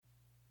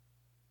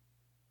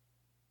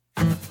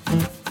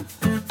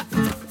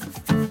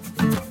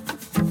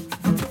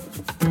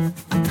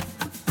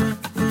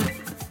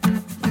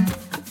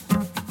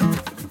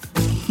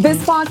This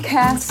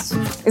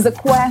podcast is a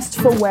quest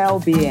for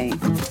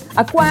well-being,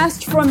 a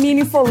quest for a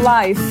meaningful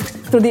life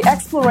through the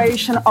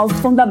exploration of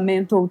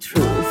fundamental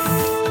truth.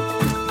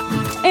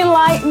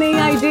 Enlightening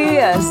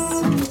ideas,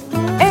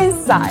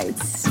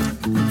 insights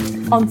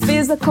on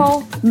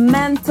physical,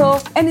 mental,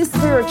 and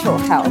spiritual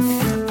health.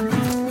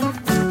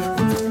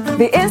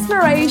 The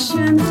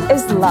inspiration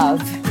is love.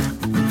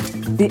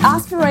 The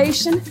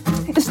aspiration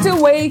is to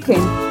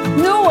awaken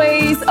new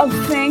ways of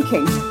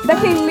thinking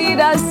that can lead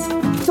us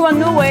to a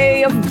new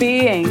way of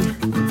being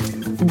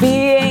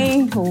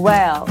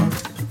well.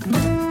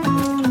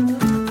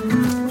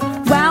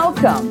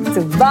 Welcome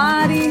to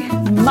Body,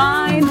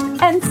 Mind,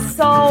 and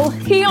Soul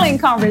Healing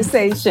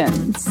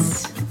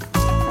Conversations.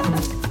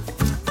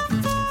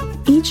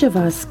 Each of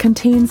us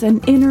contains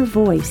an inner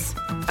voice,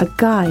 a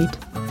guide,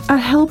 a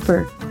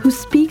helper who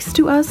speaks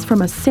to us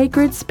from a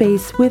sacred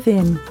space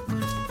within.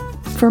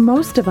 For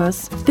most of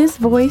us, this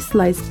voice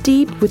lies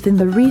deep within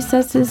the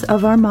recesses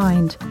of our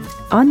mind,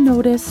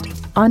 unnoticed,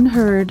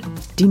 unheard,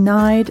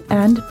 denied,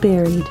 and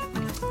buried.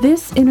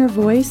 This inner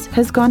voice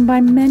has gone by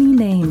many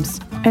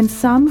names, and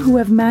some who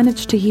have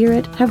managed to hear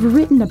it have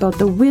written about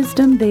the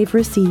wisdom they've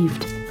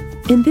received.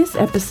 In this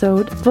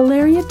episode,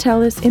 Valeria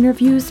Teles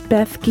interviews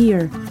Beth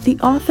Geer, the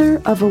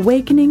author of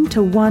Awakening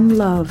to One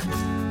Love.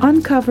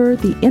 Uncover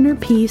the inner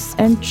peace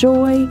and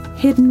joy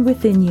hidden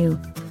within you.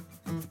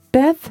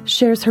 Beth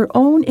shares her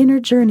own inner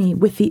journey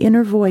with the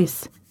inner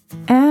voice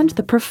and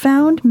the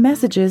profound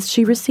messages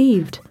she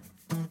received.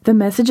 The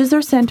messages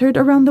are centered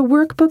around the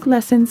workbook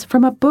lessons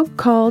from a book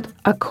called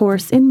A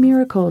Course in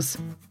Miracles.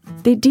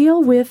 They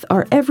deal with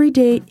our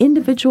everyday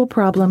individual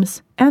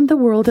problems and the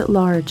world at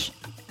large.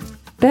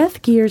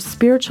 Beth Geer's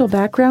spiritual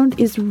background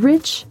is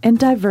rich and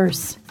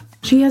diverse.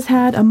 She has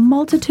had a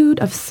multitude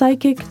of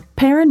psychic,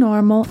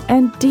 paranormal,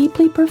 and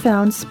deeply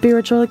profound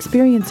spiritual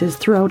experiences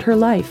throughout her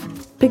life,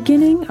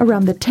 beginning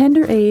around the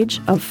tender age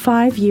of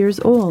 5 years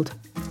old.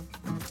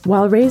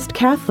 While raised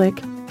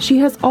Catholic, she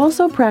has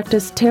also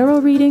practiced tarot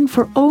reading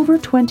for over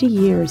 20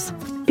 years,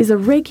 is a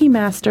Reiki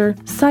master,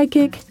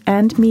 psychic,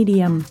 and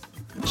medium.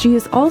 She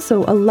is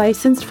also a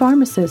licensed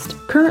pharmacist,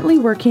 currently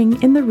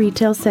working in the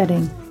retail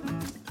setting.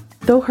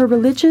 Though her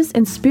religious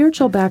and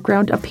spiritual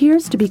background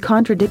appears to be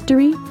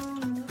contradictory,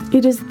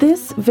 it is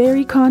this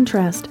very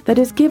contrast that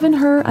has given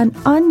her an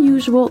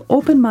unusual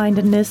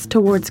open-mindedness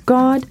towards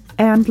God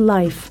and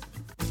life.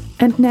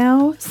 And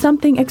now,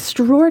 something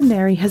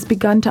extraordinary has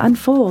begun to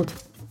unfold.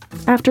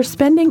 After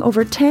spending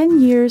over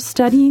 10 years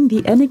studying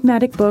the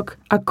enigmatic book,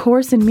 A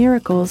Course in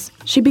Miracles,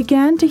 she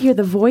began to hear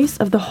the voice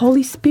of the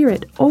Holy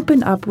Spirit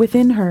open up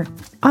within her,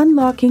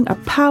 unlocking a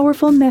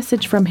powerful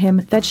message from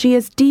Him that she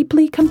is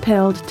deeply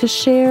compelled to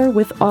share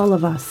with all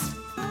of us.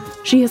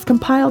 She has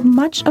compiled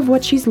much of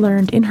what she's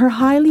learned in her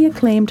highly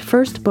acclaimed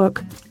first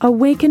book,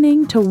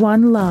 Awakening to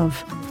One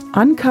Love.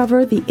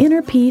 Uncover the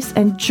inner peace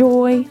and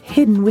joy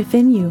hidden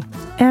within you,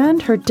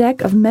 and her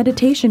deck of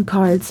meditation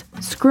cards,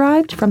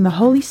 scribed from the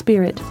Holy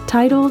Spirit,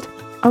 titled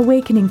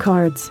Awakening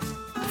Cards,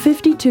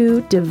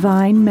 52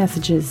 Divine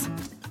Messages.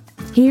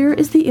 Here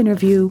is the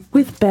interview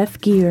with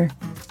Beth Geer.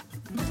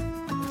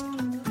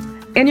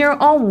 In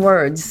your own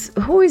words,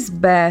 who is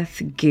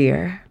Beth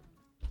Geer?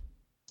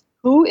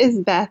 Who is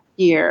Beth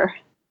Geer?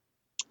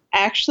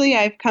 Actually,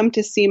 I've come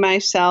to see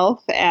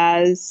myself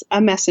as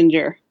a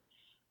messenger.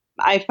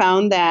 I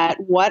found that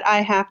what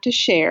I have to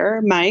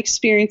share, my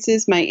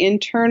experiences, my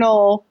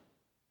internal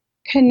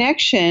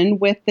connection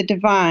with the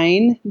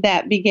divine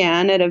that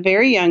began at a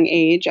very young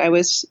age. I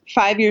was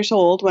 5 years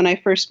old when I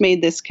first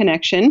made this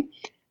connection.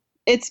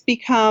 It's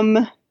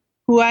become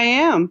who I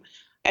am.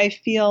 I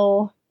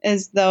feel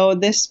as though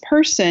this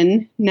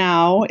person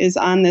now is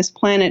on this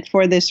planet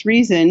for this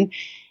reason,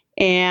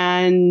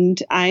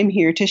 and I'm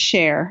here to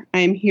share.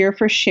 I'm here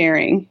for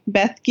sharing.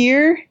 Beth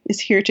Geer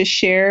is here to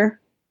share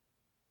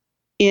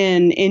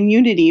in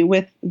unity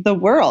with the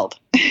world.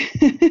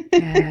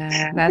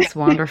 Yeah, that's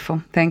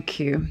wonderful. Thank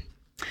you.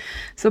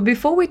 So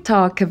before we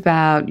talk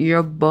about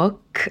your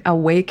book,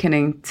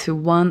 Awakening to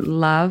One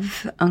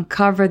Love,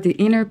 Uncover the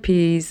Inner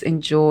Peace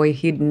and Joy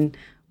Hidden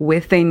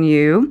Within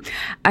You,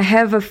 I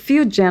have a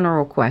few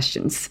general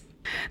questions.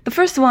 The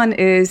first one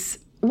is,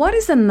 what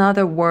is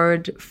another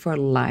word for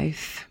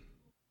life?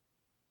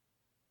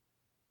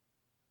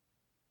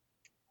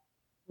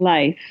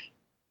 Life.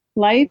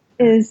 Life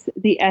is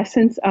the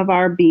essence of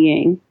our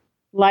being.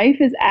 Life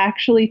is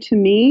actually, to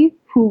me,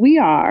 who we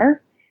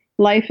are.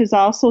 Life is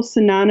also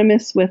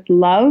synonymous with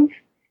love.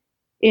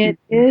 It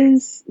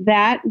is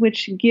that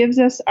which gives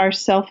us our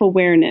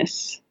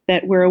self-awareness,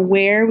 that we're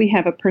aware we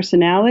have a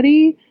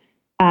personality,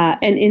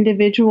 an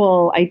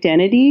individual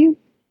identity,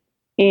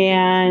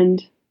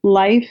 and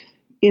life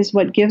is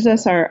what gives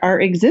us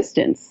our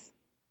existence.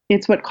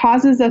 It's what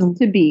causes us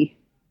to be.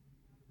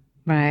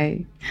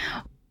 Right.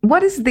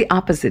 What is the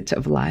opposite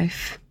of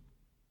life?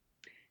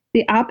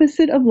 The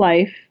opposite of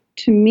life,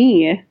 to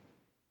me,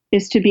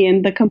 is to be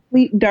in the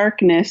complete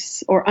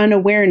darkness or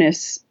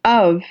unawareness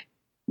of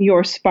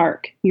your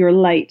spark, your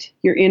light,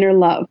 your inner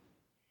love.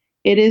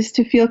 It is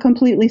to feel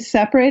completely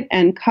separate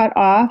and cut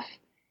off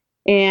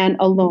and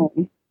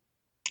alone.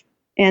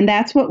 And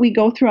that's what we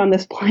go through on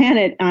this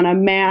planet on a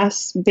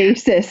mass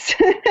basis.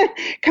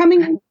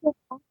 Coming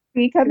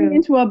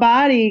into a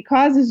body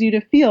causes you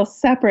to feel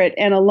separate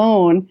and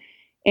alone.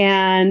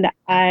 And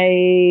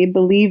I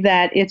believe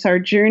that it's our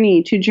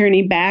journey to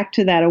journey back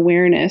to that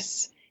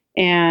awareness.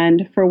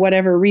 And for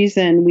whatever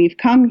reason we've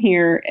come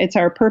here, it's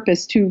our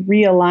purpose to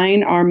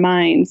realign our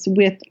minds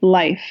with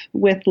life,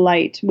 with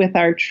light, with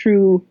our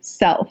true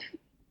self.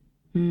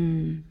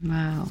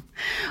 Wow.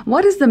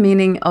 What is the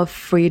meaning of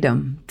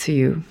freedom to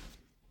you?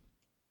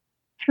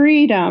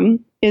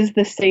 Freedom is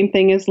the same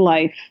thing as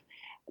life.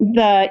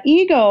 The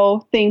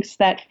ego thinks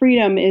that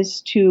freedom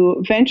is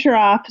to venture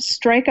off,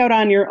 strike out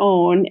on your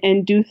own,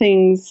 and do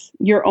things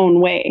your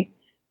own way,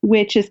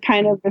 which is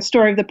kind of the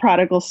story of the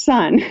prodigal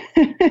son.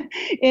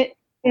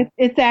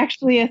 It's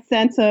actually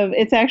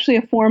it's actually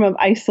a form of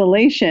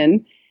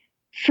isolation.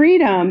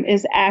 Freedom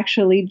is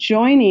actually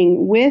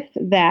joining with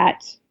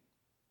that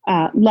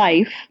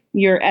life,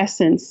 your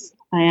essence,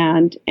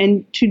 and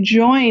to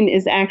join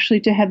is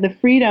actually to have the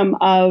freedom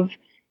of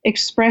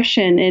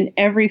expression in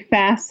every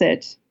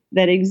facet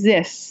that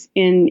exists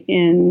in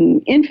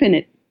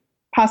infinite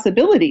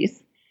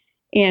possibilities.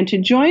 And to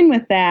join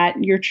with that,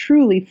 you're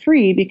truly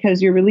free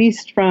because you're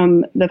released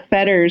from the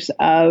fetters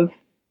of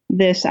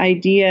this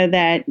idea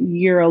that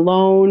you're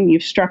alone,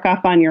 you've struck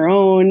off on your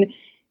own,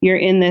 you're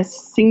in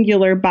this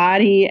singular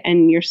body,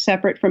 and you're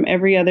separate from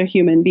every other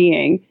human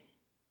being,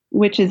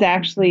 which is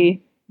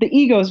actually the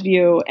ego's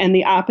view and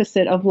the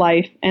opposite of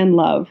life and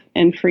love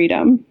and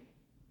freedom.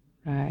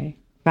 Right.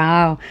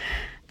 Wow.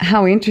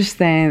 How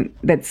interesting.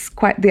 That's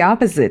quite the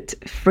opposite.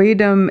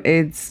 Freedom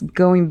is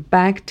going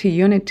back to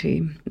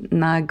unity,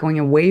 not going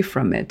away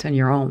from it on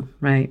your own,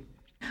 right?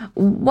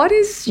 What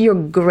is your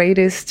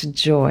greatest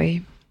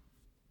joy?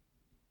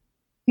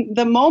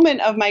 The moment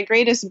of my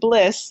greatest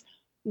bliss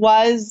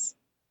was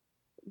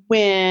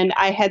when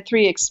I had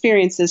three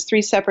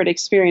separate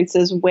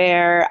experiences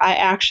where I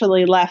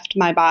actually left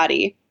my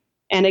body.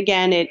 And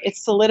again, it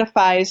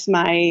solidifies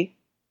my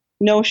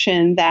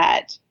notion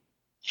that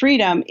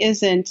freedom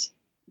isn't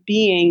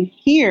being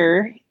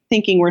here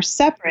thinking we're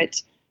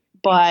separate,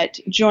 but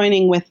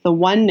joining with the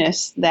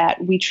oneness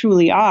that we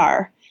truly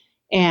are.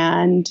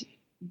 And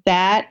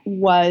that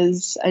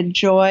was a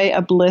joy,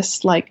 a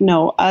bliss like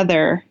no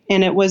other.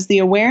 And it was the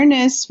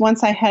awareness,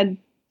 once I had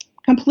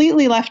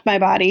completely left my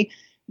body,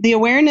 the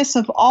awareness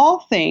of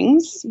all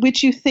things,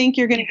 which you think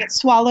you're going to get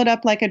swallowed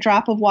up like a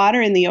drop of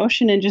water in the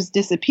ocean and just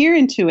disappear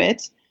into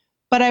it.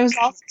 But I was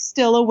also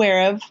still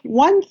aware of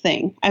one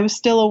thing. I was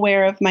still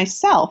aware of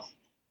myself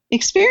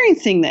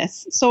experiencing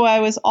this. So I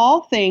was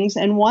all things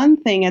and one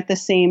thing at the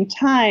same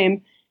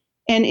time.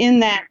 And in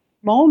that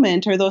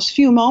moment, or those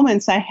few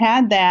moments I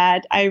had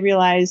that, I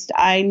realized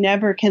I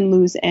never can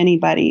lose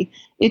anybody.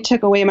 It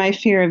took away my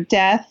fear of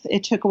death.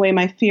 It took away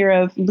my fear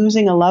of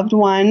losing a loved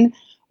one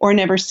or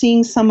never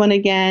seeing someone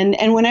again.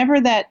 And whenever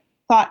that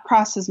thought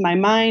crosses my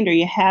mind, or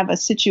you have a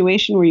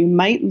situation where you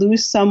might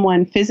lose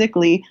someone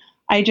physically,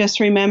 I just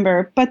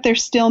remember, but they're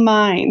still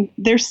mine.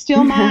 They're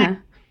still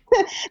mine.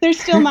 They're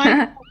still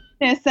mine.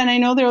 And I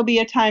know there will be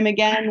a time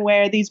again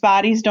where these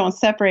bodies don't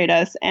separate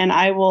us, and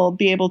I will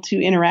be able to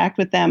interact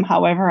with them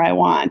however I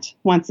want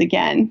once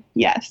again.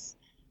 Yes.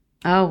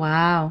 Oh,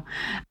 wow.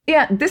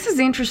 Yeah, this is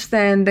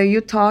interesting that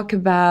you talk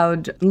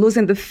about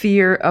losing the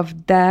fear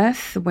of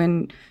death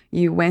when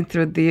you went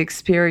through the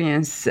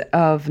experience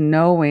of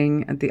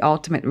knowing the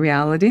ultimate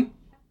reality.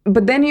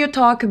 But then you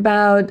talk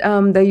about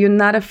that you're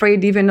not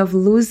afraid even of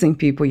losing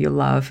people you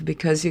love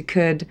because you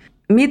could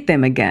meet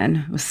them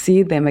again, or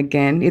see them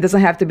again. It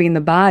doesn't have to be in the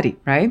body,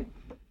 right?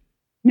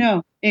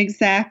 No,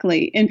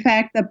 exactly. In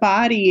fact, the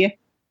body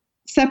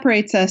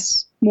separates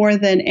us more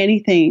than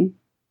anything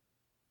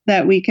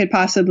that we could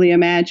possibly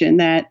imagine.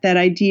 That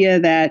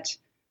idea that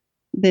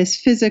this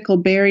physical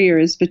barrier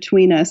is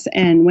between us.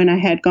 And when I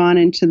had gone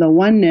into the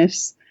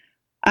oneness,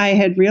 I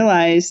had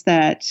realized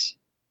that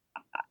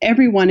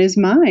everyone is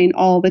mine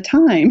all the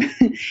time.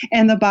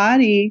 And the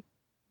body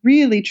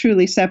really,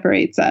 truly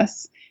separates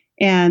us.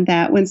 And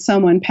that when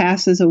someone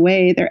passes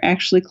away, they're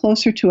actually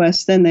closer to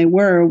us than they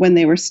were when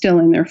they were still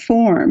in their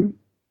form.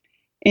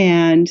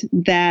 And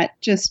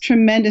that just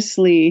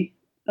tremendously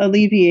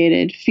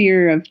alleviated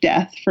fear of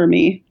death for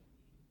me.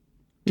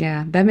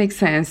 Yeah, that makes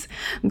sense.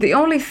 The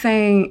only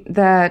thing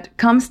that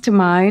comes to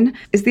mind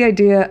is the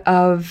idea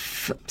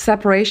of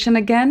separation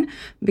again,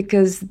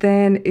 because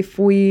then if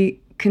we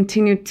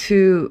continue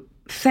to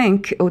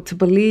think or to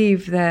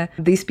believe that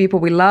these people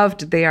we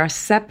loved, they are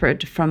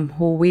separate from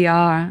who we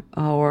are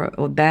or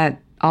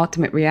that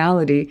ultimate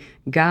reality,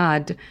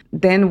 God,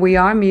 then we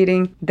are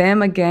meeting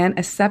them again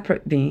as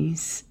separate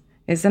beings,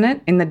 isn't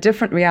it? In a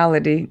different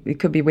reality. It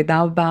could be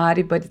without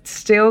body, but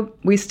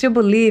we still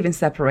believe in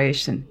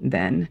separation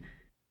then.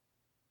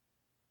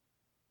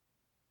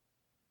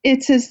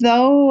 It's as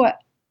though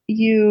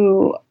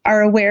you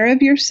are aware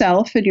of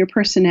yourself and your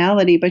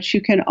personality, but you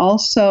can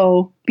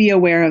also be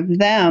aware of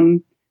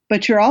them.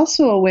 But you're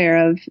also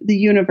aware of the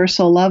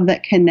universal love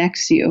that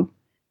connects you,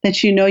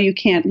 that you know you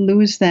can't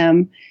lose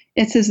them.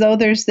 It's as though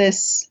there's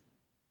this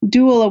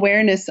dual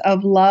awareness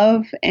of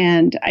love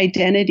and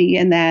identity,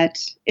 and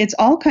that it's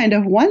all kind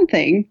of one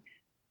thing,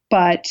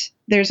 but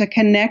there's a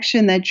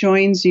connection that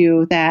joins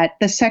you that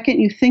the second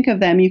you think of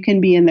them, you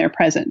can be in their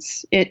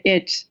presence.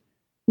 It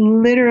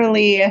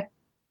literally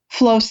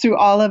flows through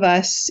all of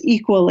us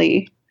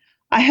equally.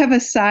 I have a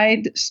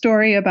side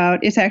story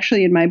about, it's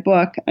actually in my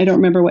book. I don't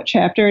remember what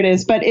chapter it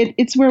is, but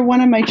it's where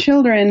one of my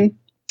children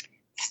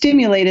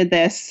stimulated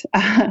this,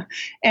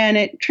 and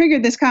it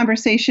triggered this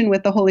conversation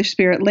with the Holy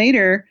Spirit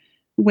later,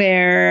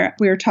 where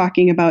we were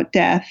talking about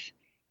death.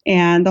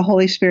 And the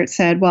Holy Spirit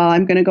said, well,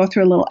 I'm going to go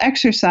through a little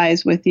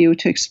exercise with you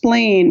to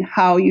explain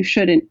how you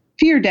shouldn't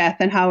fear death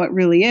and how it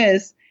really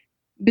is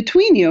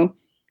between you.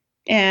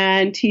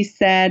 And he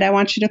said, I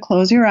want you to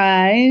close your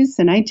eyes.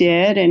 And I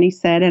did. And he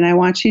said, and I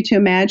want you to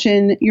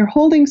imagine you're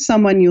holding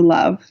someone you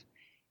love.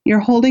 You're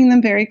holding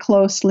them very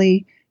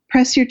closely.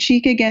 Press your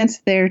cheek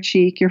against their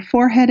cheek, your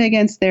forehead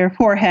against their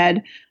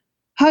forehead.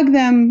 Hug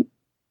them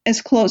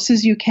as close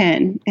as you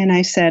can. And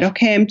I said,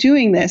 okay, I'm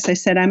doing this. I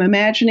said, I'm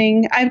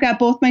imagining I've got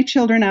both my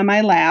children on my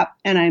lap,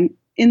 and I'm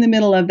in the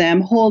middle of them,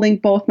 holding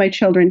both my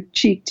children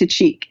cheek to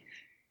cheek.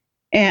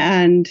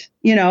 And,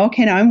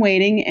 okay, now I'm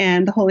waiting.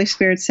 And the Holy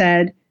Spirit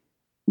said,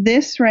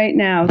 this right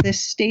now, this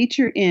state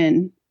you're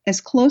in, as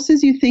close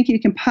as you think you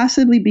can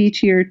possibly be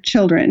to your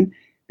children,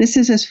 this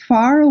is as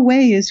far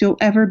away as you'll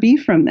ever be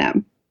from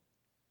them.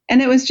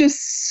 And it was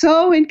just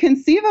so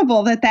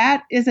inconceivable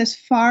that is as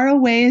far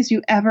away as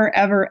you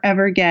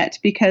ever get,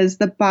 because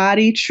the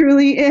body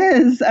truly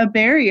is a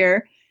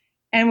barrier.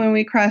 And when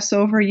we cross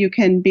over, you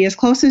can be as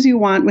close as you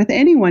want with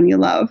anyone you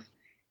love,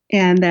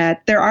 and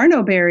that there are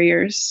no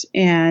barriers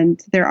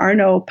and there are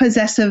no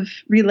possessive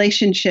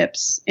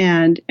relationships,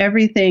 and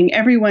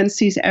everyone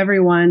sees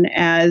everyone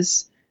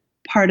as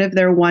part of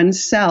their one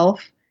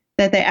self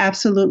that they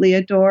absolutely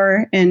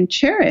adore and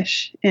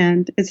cherish.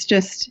 And it's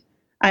just,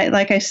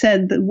 like I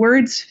said, the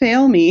words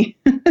fail me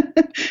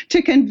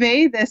to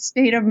convey this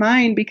state of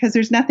mind, because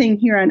there's nothing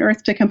here on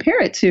earth to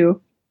compare it to,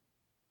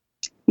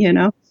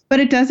 But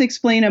it does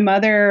explain a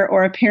mother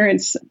or a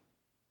parent's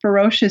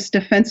ferocious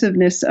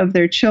defensiveness of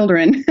their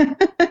children.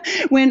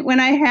 When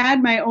I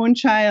had my own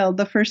child,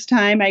 the first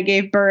time I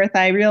gave birth,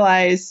 I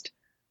realized,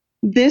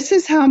 this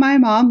is how my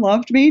mom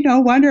loved me. No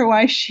wonder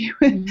why she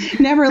would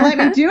never let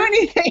me do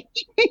anything.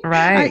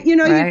 Right. You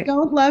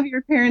don't love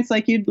your parents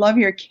like you'd love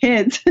your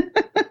kids.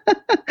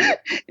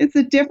 It's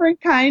a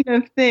different kind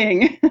of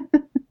thing.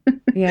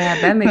 Yeah,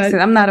 that makes sense.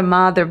 I'm not a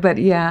mother, but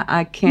yeah,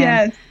 I can.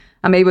 Yes.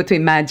 I'm able to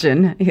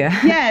imagine. Yeah.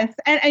 Yes.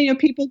 And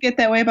people get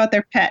that way about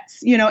their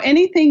pets.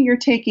 Anything you're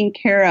taking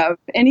care of,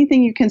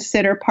 anything you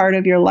consider part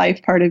of your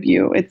life, part of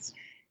you,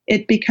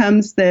 it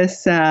becomes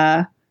this,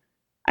 I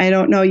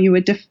don't know,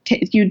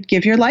 you'd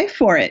give your life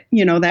for it,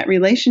 that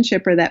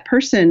relationship or that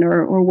person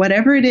or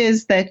whatever it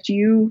is that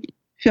you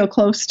feel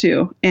close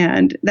to.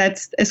 And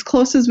that's as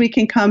close as we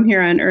can come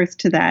here on earth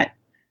to that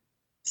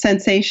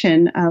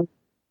sensation of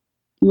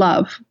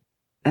love.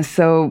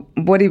 So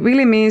what it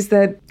really means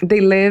that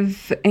they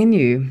live in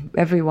you,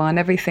 everyone,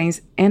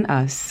 everything's in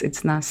us.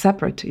 It's not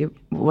separate. It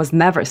was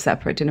never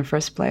separate in the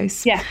first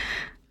place. Yeah.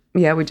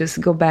 Yeah, we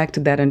just go back to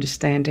that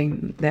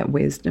understanding, that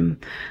wisdom.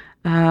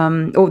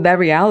 That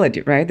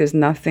reality, right? There's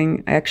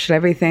nothing, actually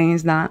everything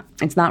it's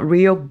not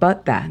real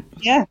but that.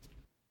 Yeah.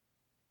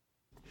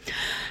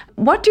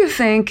 What do you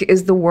think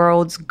is the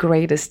world's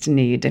greatest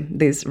need,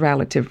 this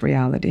relative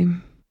reality?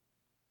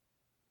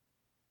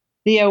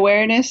 The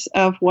awareness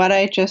of what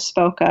I just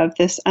spoke of,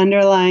 this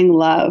underlying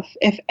love.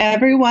 If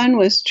everyone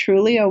was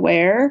truly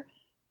aware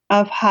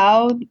of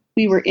how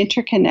we were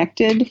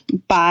interconnected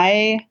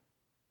by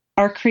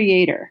our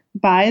Creator,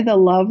 by the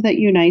love that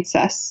unites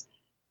us,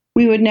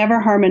 we would never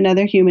harm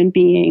another human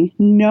being,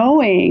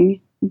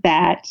 knowing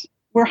that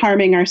we're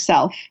harming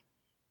ourselves.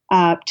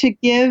 To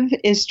give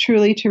is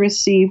truly to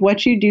receive.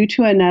 What you do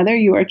to another,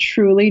 you are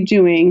truly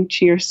doing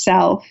to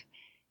yourself.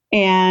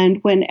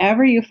 And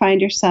whenever you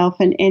find yourself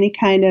in any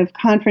kind of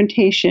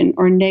confrontation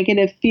or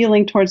negative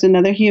feeling towards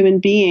another human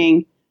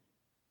being,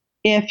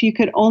 if you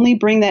could only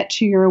bring that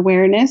to your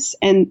awareness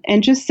and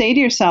just say to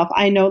yourself,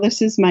 I know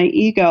this is my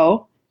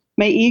ego.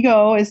 My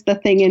ego is the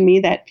thing in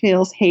me that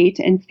feels hate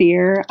and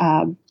fear,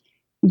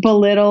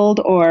 belittled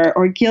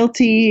or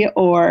guilty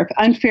or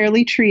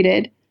unfairly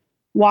treated.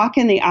 Walk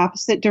in the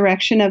opposite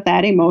direction of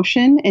that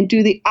emotion and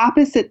do the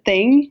opposite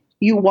thing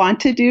you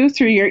want to do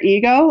through your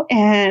ego.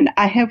 And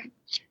I have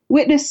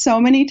witnessed so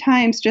many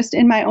times just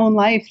in my own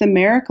life the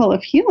miracle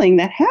of healing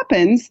that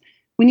happens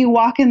when you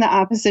walk in the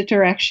opposite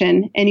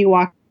direction and you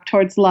walk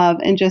towards love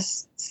and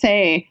just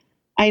say,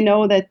 I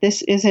know that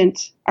this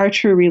isn't our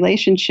true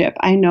relationship.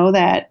 I know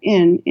that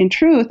in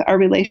truth, our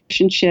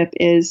relationship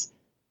is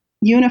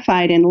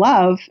unified in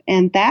love,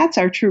 and that's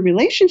our true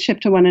relationship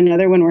to one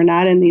another when we're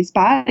not in these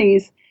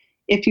bodies.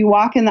 If you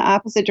walk in the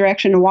opposite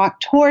direction and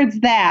walk towards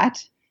that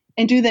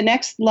and do the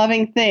next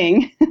loving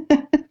thing,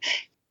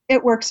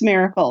 it works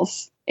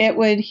miracles. It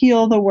would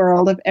heal the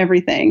world of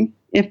everything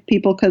if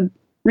people could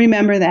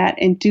remember that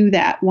and do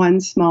that one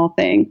small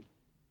thing.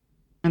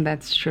 And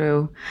that's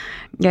true.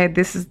 Yeah,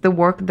 this is the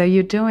work that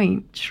you're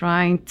doing,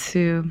 trying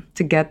to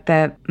get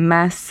that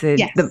message.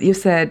 Yes. You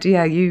said,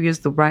 yeah, you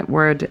used the right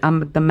word.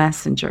 I'm the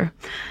messenger,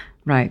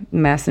 right?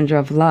 Messenger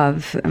of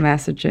love, a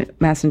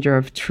messenger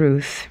of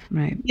truth,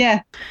 right?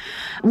 Yeah.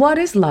 What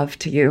is love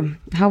to you?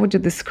 How would you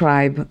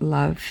describe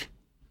love?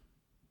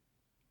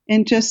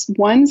 In just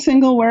one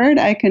single word,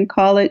 I can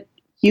call it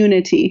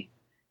unity.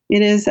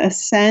 It is a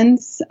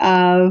sense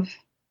of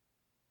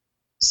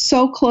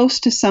so close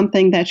to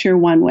something that you're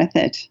one with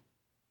it.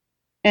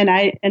 And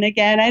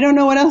again, I don't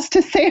know what else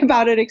to say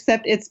about it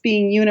except it's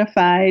being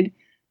unified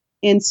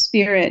in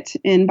spirit,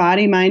 in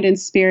body, mind, and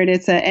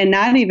spirit. And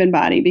not even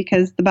body,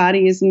 because the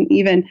body isn't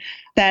even.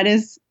 That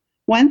is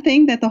one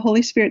thing that the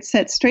Holy Spirit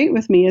set straight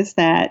with me, is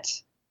that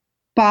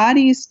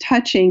bodies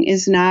touching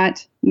is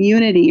not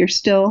unity. You're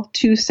still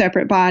two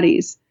separate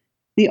bodies.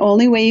 The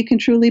only way you can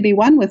truly be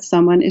one with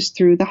someone is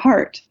through the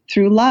heart,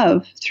 through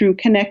love, through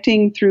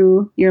connecting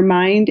through your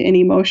mind and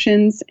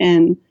emotions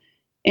and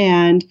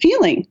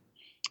feeling.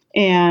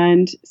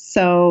 And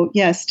so,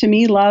 yes, to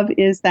me, love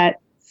is that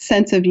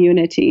sense of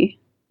unity.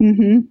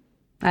 Mm-hmm.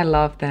 I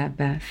love that,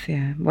 Beth.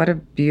 Yeah. What a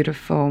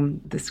beautiful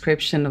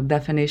description of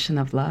definition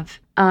of love.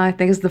 I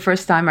think it's the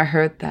first time I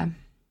heard that.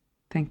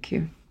 Thank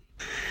you.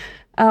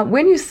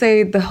 When you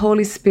say the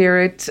Holy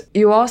Spirit,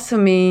 you also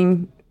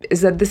mean,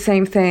 is that the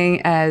same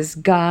thing as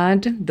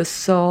God, the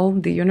soul,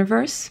 the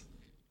universe?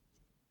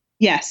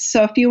 Yes.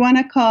 So if you want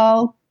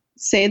to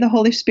say the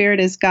Holy Spirit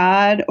is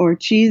God or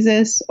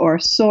Jesus or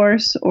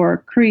source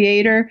or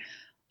creator,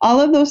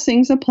 all of those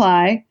things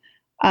apply.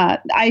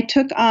 I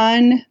took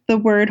on the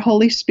word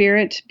Holy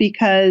Spirit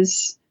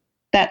because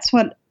that's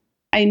what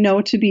I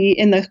know to be,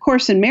 in the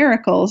Course in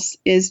Miracles,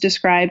 is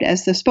described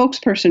as the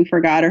spokesperson for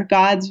God, or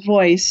God's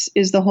voice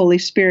is the Holy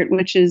Spirit,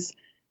 which is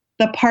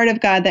the part of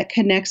God that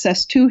connects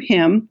us to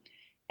Him.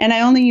 And I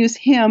only use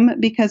Him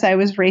because I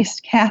was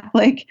raised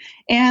Catholic,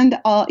 and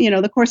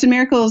the Course in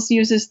Miracles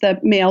uses the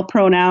male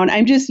pronoun.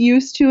 I'm just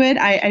used to it.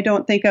 I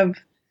don't think of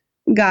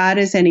God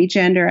as any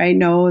gender. I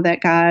know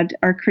that God,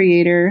 our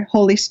Creator,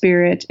 Holy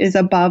Spirit, is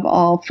above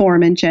all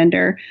form and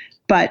gender.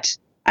 But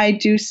I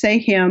do say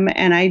Him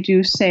and I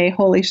do say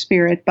Holy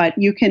Spirit, but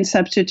you can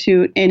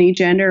substitute any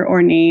gender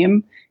or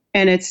name,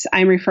 and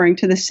I'm referring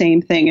to the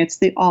same thing. It's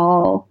the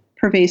all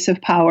pervasive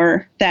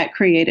power that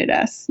created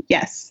us.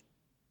 Yes.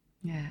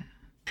 Yeah.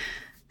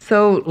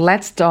 So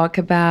let's talk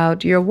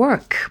about your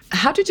work.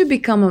 How did you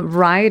become a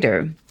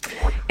writer?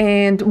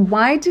 And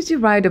why did you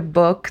write a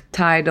book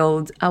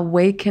titled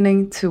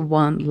Awakening to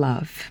One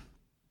Love?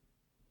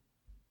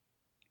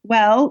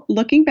 Well,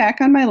 looking back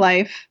on my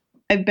life,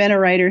 I've been a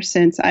writer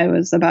since I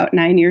was about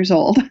 9 years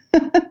old.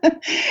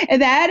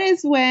 And that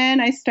is when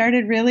I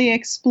started really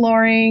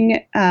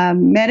exploring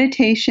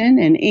meditation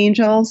and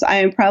angels. I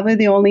am probably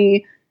the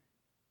only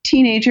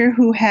teenager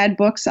who had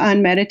books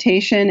on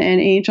meditation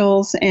and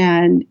angels,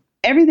 and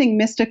everything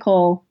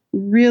mystical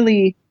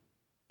really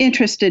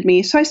interested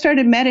me. So I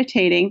started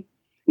meditating.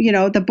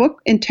 The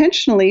book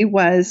intentionally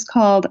was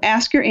called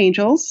Ask Your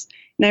Angels.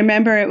 And I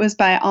remember it was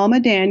by Alma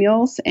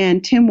Daniels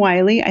and Tim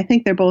Wiley. I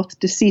think they're both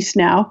deceased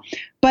now.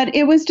 But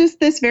it was just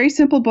this very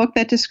simple book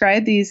that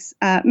described these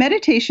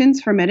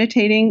meditations for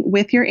meditating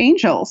with your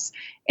angels.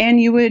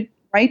 And you would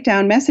write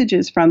down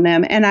messages from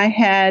them. And I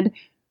had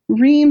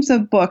reams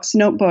of books,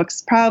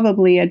 notebooks,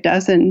 probably a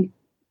dozen,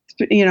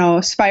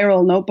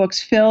 spiral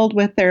notebooks filled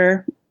with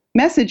their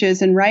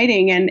messages and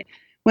writing. And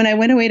when I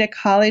went away to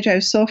college, I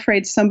was so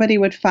afraid somebody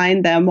would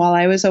find them while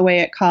I was away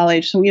at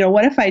college. So,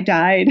 what if I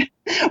died?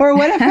 Or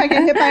what if I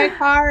get hit by a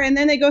car and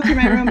then they go through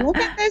my room? Look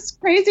at this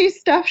crazy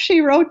stuff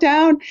she wrote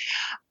down.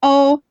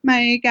 Oh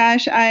my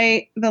gosh,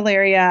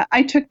 Valeria,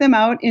 I took them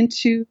out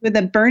into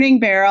the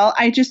burning barrel.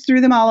 I just threw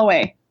them all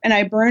away and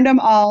I burned them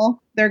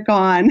all. They're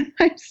gone.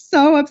 I'm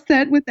so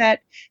upset with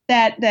that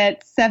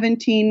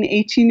 17,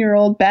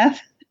 18-year-old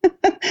Beth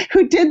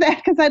who did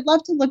that, because I'd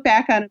love to look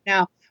back on it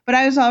now. But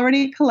I was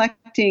already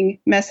collecting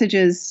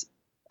messages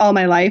all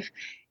my life.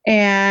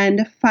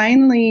 And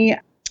finally,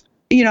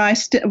 I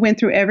went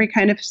through every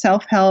kind of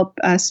self-help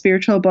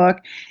spiritual book.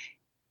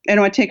 I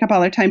don't want to take up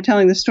all our time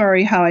telling the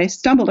story how I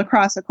stumbled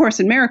across A Course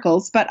in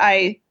Miracles, but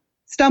I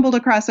stumbled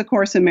across A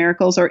Course in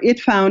Miracles, or it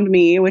found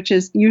me, which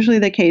is usually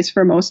the case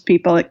for most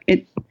people.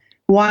 It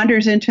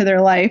wanders into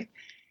their life.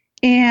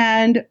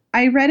 And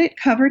I read it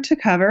cover to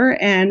cover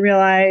and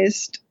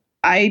realized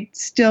I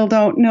still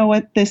don't know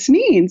what this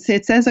means.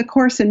 It says A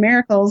Course in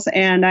Miracles,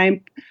 and I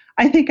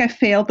think I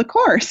failed the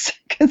course,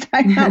 because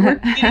I'm not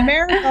working in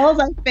miracles.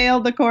 I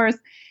failed the course.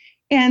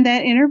 And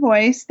that inner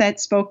voice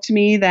that spoke to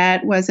me,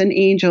 that was an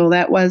angel.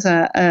 That was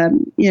I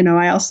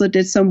also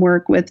did some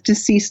work with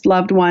deceased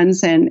loved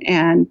ones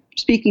and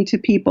speaking to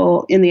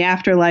people in the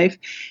afterlife.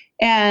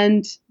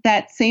 And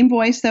that same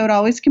voice that would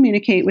always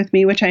communicate with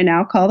me, which I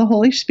now call the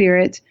Holy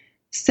Spirit,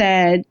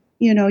 said,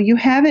 you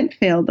haven't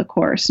failed the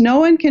course. No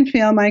one can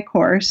fail my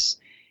course.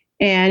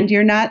 And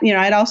you're not,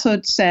 I'd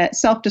also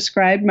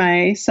self-described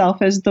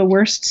myself as the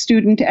worst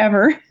student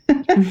ever.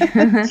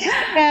 and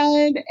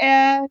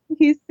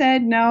he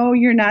said, no,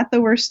 you're not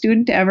the worst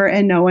student ever,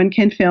 and no one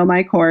can fail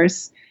my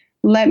course.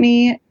 Let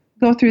me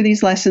go through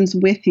these lessons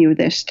with you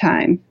this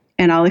time,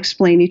 and I'll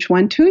explain each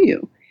one to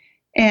you.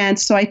 And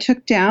so I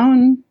took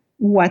down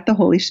what the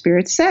Holy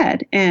Spirit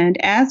said.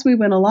 And as we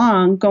went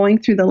along, going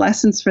through the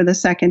lessons for the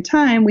second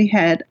time, we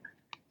had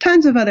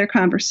tons of other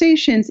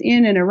conversations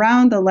in and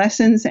around the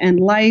lessons and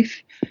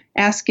life,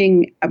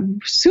 asking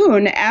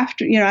soon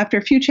after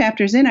a few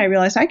chapters in, I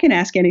realized I can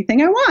ask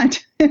anything I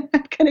want. I'm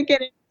going to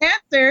get an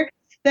answer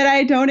that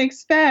I don't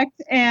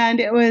expect. And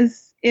it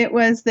was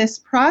this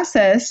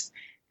process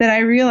that I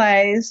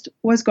realized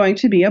was going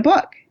to be a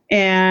book.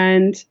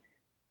 And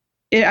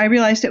I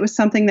realized it was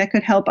something that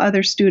could help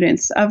other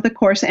students of the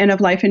course and of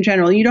life in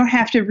general. You don't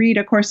have to read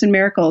A Course in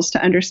Miracles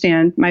to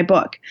understand my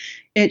book.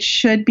 It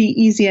should be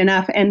easy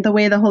enough. And the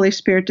way the Holy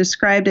Spirit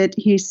described it,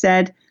 he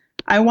said,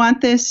 I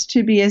want this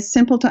to be as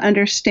simple to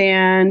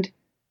understand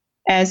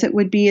as it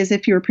would be as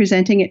if you were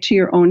presenting it to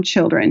your own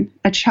children.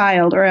 A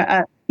child or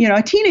a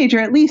teenager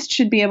at least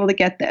should be able to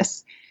get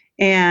this.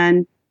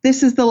 And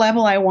this is the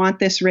level I want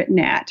this written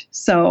at.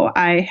 So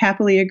I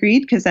happily agreed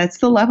because that's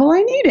the level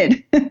I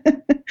needed.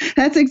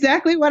 That's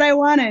exactly what I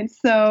wanted.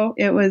 So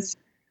it was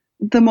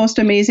the most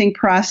amazing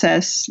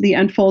process, the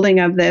unfolding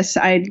of this.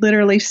 I'd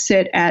literally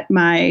sit at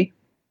my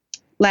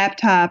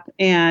laptop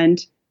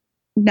and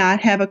not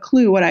have a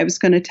clue what I was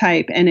going to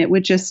type, and it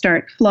would just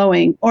start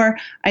flowing. Or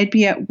I'd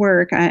be at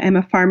work. I'm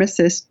a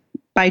pharmacist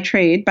by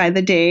trade, by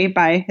the day,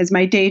 as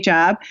my day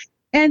job.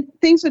 And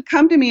things would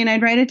come to me, and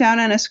I'd write it down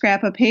on a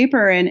scrap of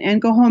paper and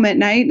go home at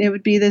night, and it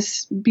would be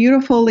this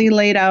beautifully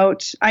laid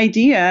out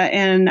idea,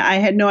 and I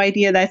had no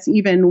idea that's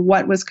even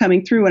what was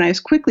coming through. And I was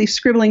quickly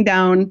scribbling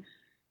down,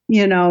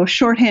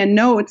 shorthand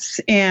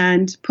notes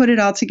and put it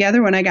all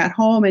together when I got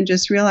home and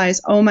just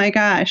realized, oh my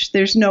gosh,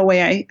 there's no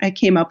way I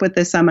came up with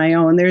this on my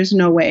own. There's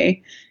no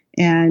way.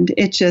 And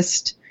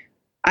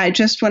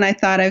when I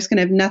thought I was going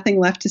to have nothing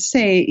left to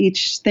say,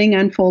 each thing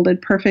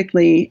unfolded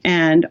perfectly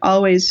and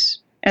always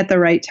at the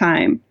right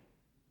time.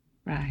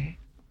 Right.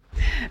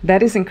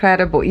 That is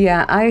incredible.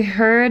 Yeah, I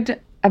heard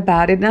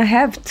about it, and I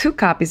have 2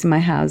 copies in my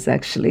house,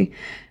 actually.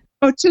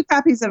 Oh, 2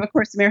 copies of A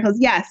Course in Miracles.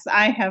 Yes,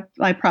 I have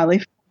probably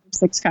 5 or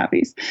 6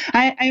 copies.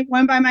 I have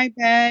one by my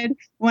bed,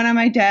 one on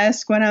my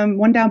desk,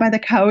 one down by the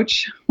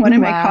couch, one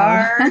in my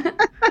car.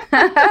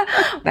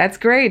 That's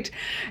great.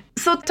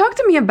 So talk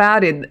to me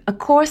about it. A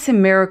Course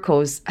in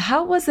Miracles.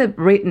 How was it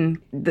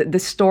written? The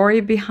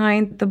story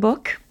behind the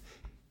book?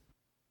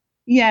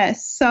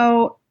 Yes.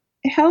 So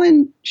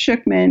Helen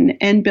Schucman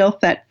and Bill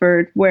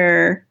Thetford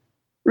were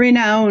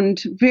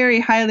renowned, very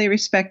highly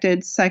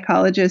respected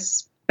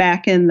psychologists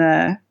back in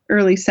the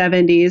early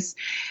 70s.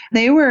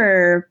 They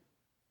were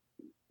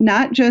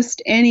not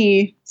just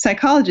any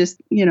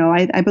psychologist,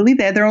 I believe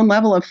they had their own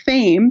level of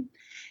fame.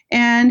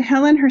 And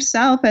Helen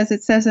herself, as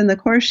it says in the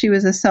course, she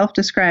was a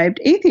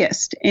self-described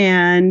atheist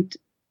and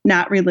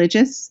not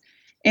religious.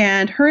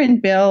 And her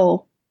and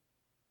Bill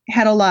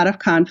had a lot of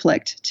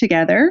conflict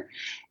together.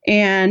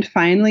 And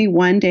finally,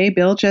 one day,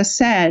 Bill just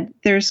said,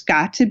 there's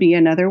got to be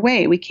another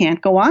way. We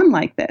can't go on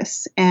like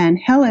this. And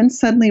Helen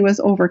suddenly was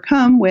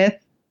overcome with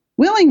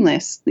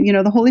willingness.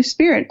 The Holy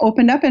Spirit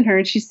opened up in her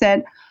and she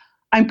said,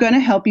 I'm going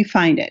to help you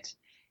find it.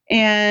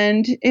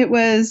 And it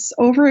was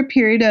over a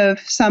period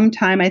of some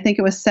time, I think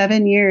it was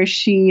 7 years,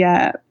 she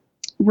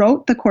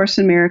wrote The Course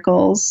in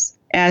Miracles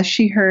as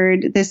she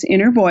heard this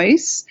inner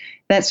voice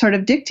that sort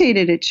of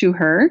dictated it to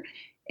her.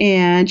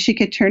 And she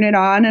could turn it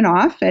on and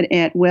off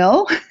at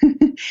will.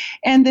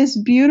 And this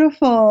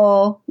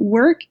beautiful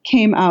work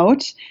came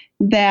out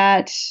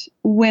that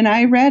when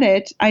I read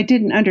it, I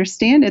didn't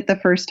understand it the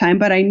first time,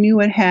 but I knew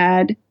it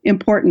had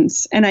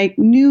importance. And I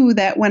knew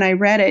that when I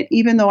read it,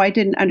 even though I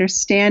didn't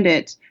understand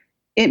it,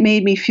 it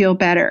made me feel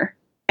better.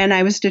 And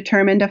I was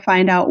determined to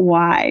find out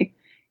why.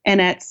 And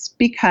that's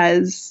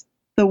because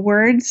the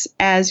words,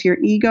 as your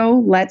ego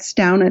lets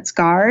down its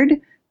guard,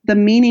 the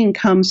meaning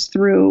comes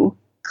through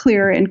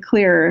clearer and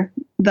clearer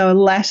the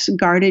less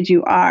guarded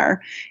you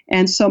are.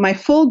 And so my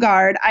full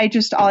guard,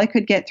 all I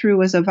could get through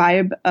was a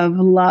vibe of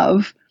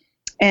love.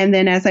 And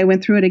then as I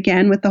went through it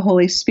again with the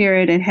Holy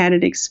Spirit and had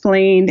it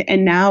explained,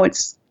 and now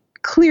it's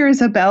clear as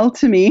a bell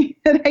to me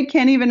that I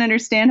can't even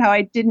understand how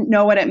I didn't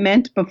know what it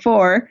meant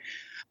before.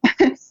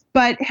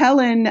 But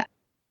Helen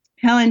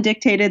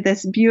dictated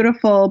this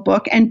beautiful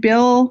book, and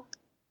Bill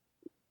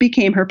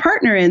became her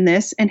partner in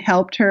this and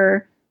helped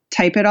her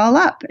type it all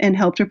up and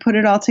helped her put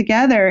it all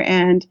together.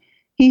 And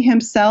he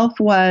himself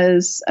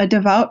was a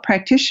devout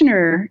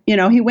practitioner.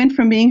 He went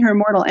from being her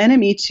mortal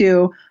enemy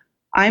to,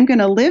 I'm going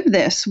to live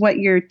this, what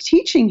you're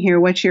teaching here,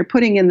 what you're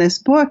putting in this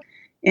book.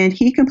 And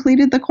he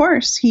completed the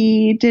course.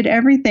 He did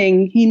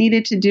everything he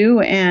needed to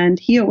do, and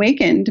he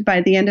awakened by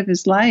the end of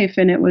his life.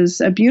 And it was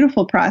a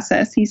beautiful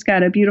process. He's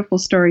got a beautiful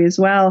story as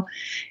well.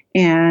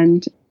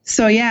 And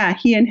so, yeah,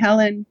 he and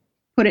Helen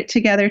put it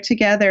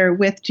together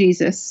with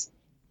Jesus.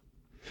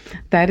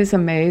 That is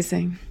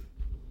amazing.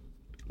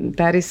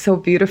 That is so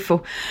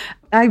beautiful.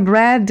 I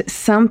read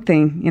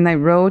something and I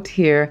wrote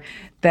here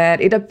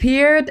that it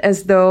appeared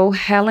as though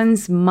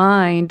Helen's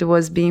mind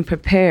was being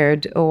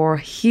prepared or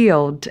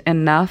healed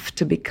enough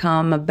to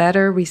become a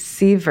better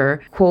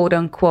receiver, quote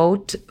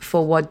unquote,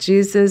 for what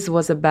Jesus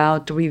was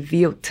about to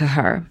reveal to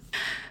her.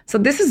 So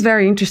this is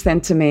very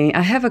interesting to me.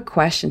 I have a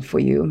question for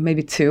you,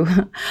 maybe two.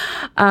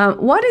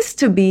 What is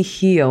to be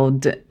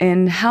healed,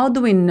 and how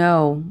do we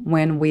know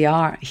when we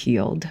are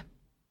healed?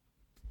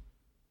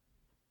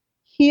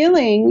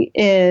 Healing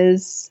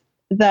is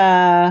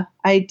the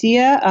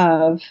idea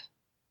of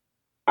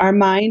our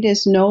mind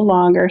is no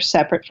longer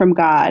separate from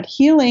God.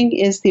 Healing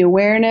is the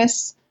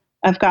awareness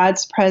of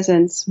God's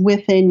presence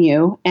within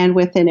you and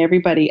within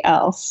everybody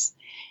else.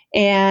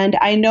 And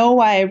I know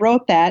why I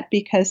wrote that,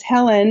 because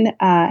Helen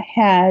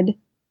had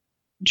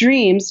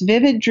dreams,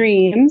 vivid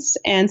dreams,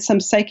 and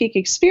some psychic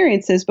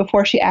experiences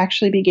before she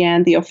actually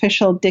began the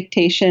official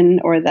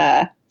dictation or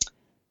the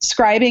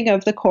scribing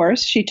of the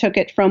course. She took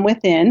it from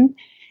within.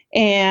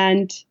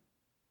 And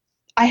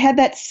I had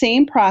that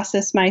same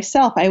process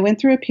myself. I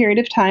went through a period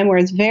of time where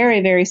it's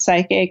very, very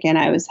psychic, and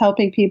I was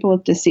helping people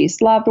with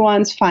deceased loved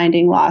ones,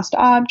 finding lost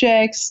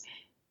objects,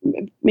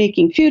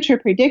 making future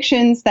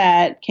predictions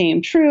that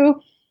came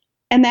true.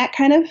 And that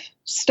kind of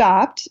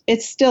stopped.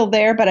 It's still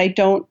there, but I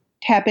don't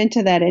tap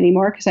into that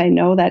anymore because I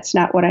know that's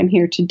not what I'm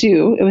here to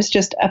do. It was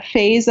just a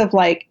phase of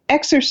like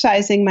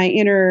exercising my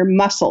inner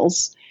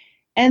muscles.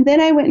 And then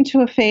I went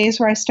into a phase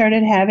where I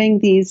started having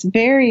these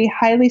very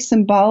highly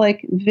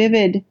symbolic,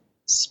 vivid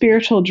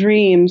spiritual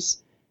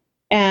dreams.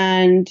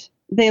 And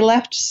they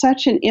left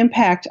such an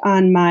impact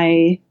on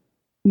my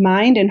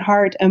mind and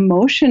heart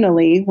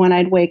emotionally when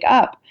I'd wake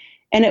up.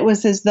 And it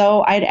was as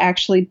though I'd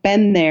actually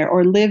been there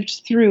or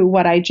lived through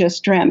what I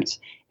just dreamt.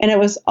 And it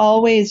was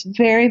always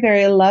very,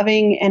 very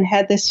loving and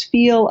had this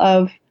feel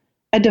of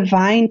a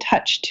divine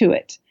touch to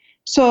it.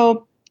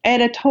 So I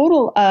had a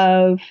total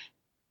of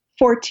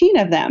 14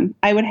 of them.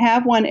 I would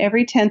have one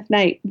every 10th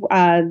night.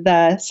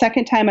 The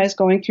second time I was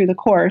going through the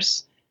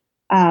course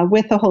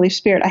with the Holy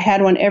Spirit, I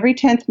had one every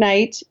 10th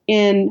night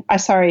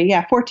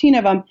 14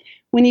 of them.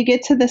 When you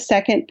get to the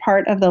second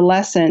part of the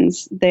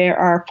lessons, there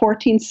are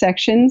 14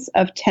 sections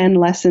of 10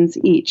 lessons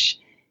each.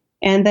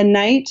 And the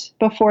night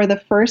before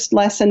the first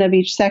lesson of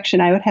each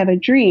section, I would have a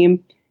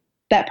dream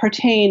that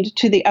pertained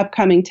to the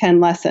upcoming 10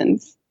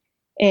 lessons.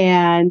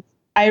 And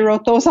I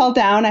wrote those all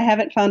down. I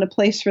haven't found a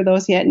place for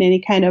those yet in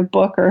any kind of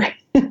book or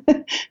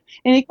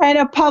any kind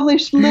of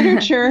published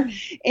literature.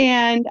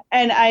 and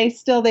I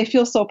still, they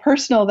feel so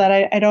personal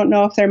that I don't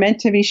know if they're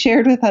meant to be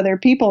shared with other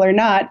people or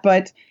not,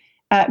 but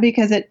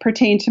because it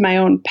pertained to my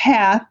own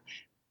path.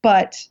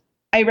 But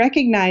I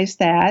recognized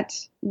that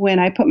when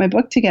I put my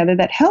book together,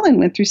 that Helen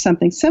went through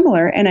something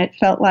similar, and it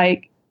felt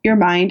like your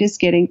mind is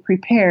getting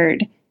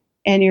prepared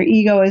and your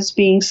ego is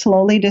being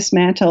slowly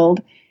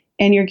dismantled,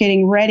 and you're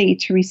getting ready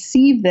to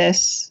receive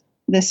this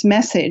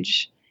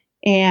message.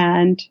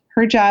 And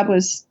her job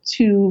was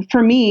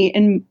for me,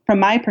 and from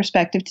my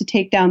perspective, to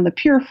take down the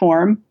pure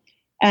form.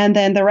 And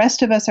then the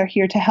rest of us are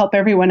here to help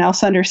everyone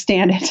else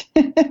understand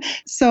it.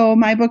 So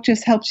my book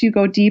just helps you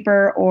go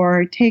deeper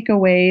or take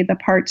away the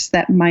parts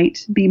that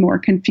might be more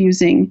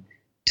confusing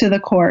to the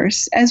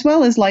course, as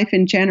well as life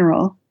in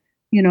general.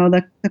 You know,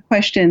 the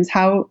questions,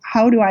 how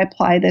do I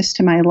apply this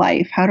to my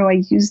life? How do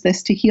I use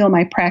this to heal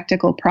my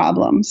practical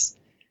problems?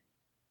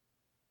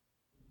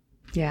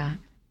 Yeah.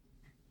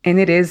 And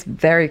it is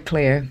very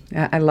clear.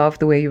 I love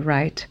the way you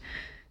write.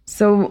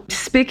 So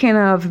speaking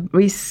of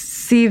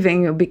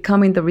receiving,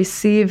 becoming the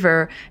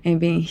receiver and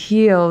being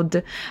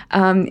healed,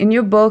 in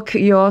your book,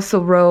 you also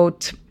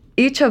wrote,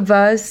 each of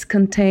us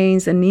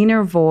contains an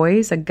inner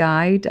voice, a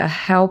guide, a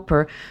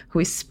helper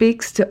who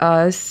speaks to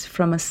us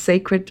from a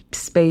sacred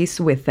space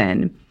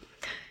within.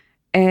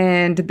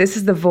 And this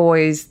is the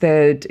voice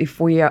that if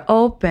we are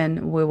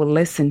open, we will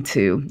listen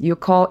to. You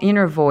call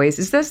inner voice.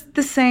 Is this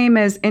the same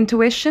as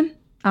intuition,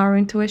 our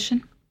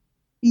intuition?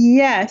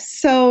 Yes.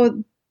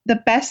 So the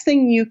best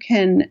thing you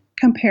can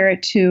compare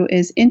it to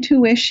is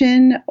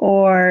intuition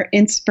or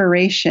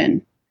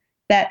inspiration.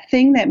 That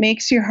thing that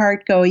makes your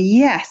heart go,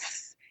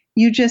 yes.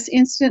 You just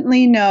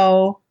instantly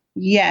know,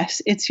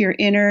 yes, it's your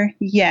inner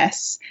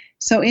yes.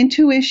 So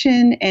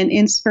intuition and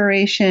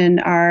inspiration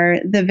are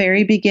the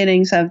very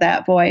beginnings of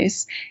that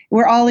voice.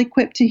 We're all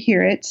equipped to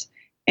hear it,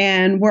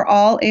 and we're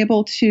all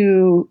able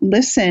to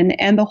listen.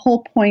 And the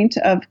whole point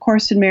of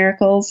Course in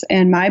Miracles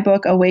and my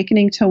book,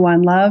 Awakening to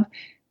One Love,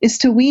 is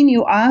to wean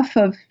you off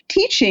of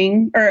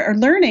teaching or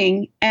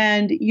learning,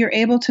 and you're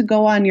able to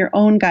go on your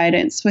own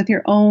guidance with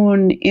your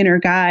own inner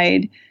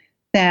guide,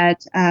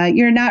 that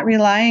you're not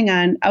relying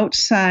on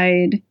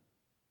outside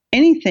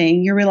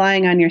anything. You're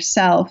relying on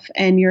yourself,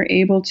 and you're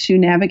able to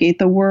navigate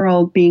the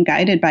world being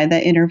guided by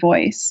the inner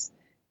voice.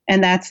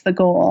 And that's the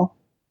goal.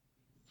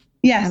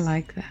 Yes. I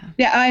like that.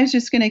 Yeah, I was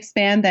just going to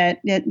expand that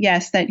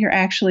yes, that you're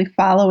actually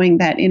following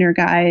that inner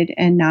guide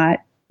and not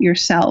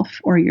yourself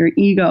or your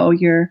ego.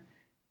 You're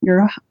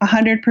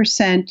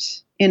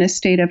 100% in a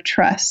state of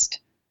trust.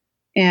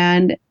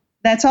 And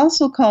that's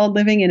also called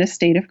living in a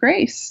state of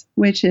grace,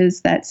 which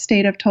is that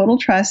state of total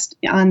trust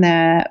on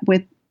that,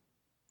 with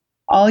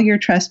all your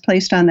trust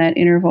placed on that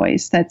inner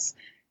voice that's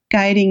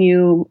guiding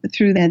you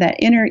through that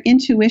inner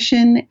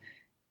intuition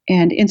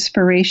and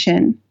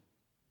inspiration.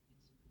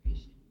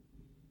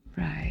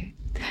 Right.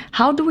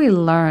 How do we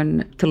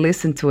learn to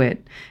listen to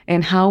it?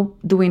 And how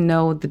do we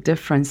know the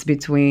difference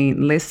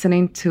between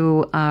listening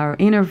to our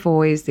inner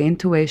voice, the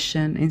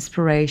intuition,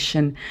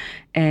 inspiration,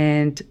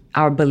 and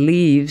our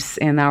beliefs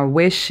and our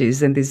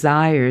wishes and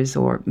desires,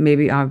 or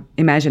maybe our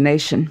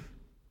imagination?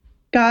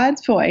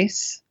 God's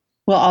voice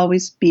will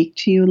always speak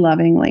to you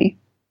lovingly.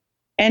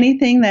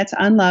 Anything that's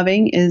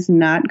unloving is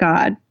not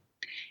God.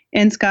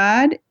 And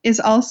God is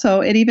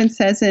also, it even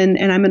says and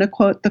I'm going to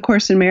quote the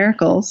Course in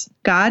Miracles,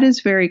 God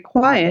is very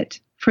quiet,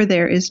 for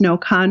there is no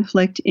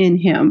conflict in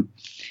him.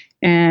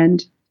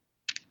 And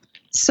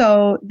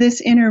so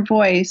this inner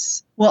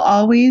voice will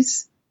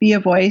always be a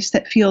voice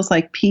that feels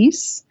like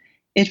peace.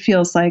 It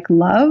feels like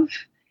love.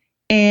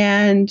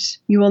 And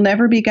you will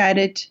never be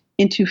guided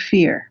into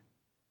fear.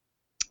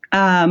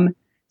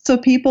 So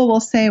people will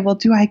say, well,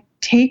 do I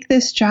take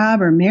this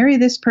job or marry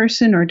this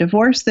person or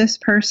divorce this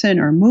person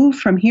or move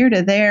from here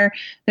to there?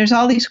 There's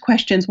all these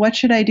questions. What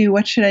should I do?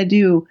 What should I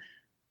do?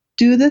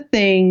 Do the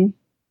thing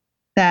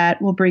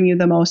that will bring you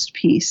the most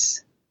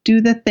peace.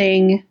 Do the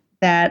thing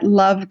that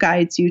love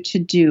guides you to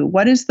do.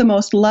 What is the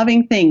most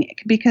loving thing?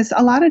 Because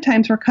a lot of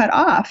times we're cut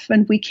off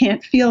and we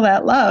can't feel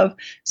that love.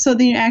 So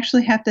then you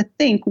actually have to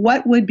think,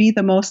 what would be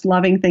the most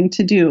loving thing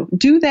to do?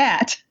 Do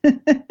that.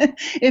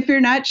 If you're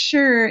not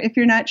sure,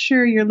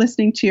 you're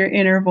listening to your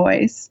inner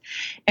voice.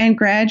 And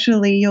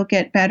gradually you'll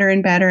get better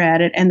and better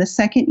at it. And the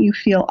second you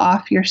feel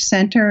off your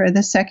center, or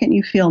the second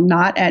you feel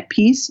not at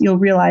peace, you'll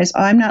realize,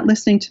 oh, I'm not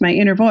listening to my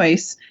inner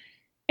voice.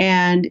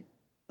 And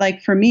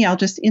like for me, I'll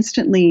just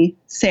instantly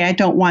say, I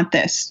don't want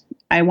this.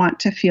 I want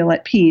to feel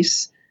at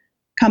peace.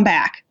 Come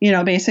back.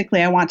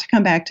 Basically, I want to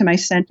come back to my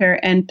center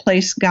and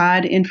place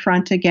God in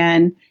front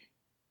again.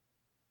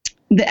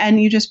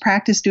 And you just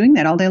practice doing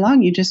that all day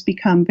long. You just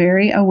become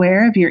very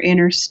aware of your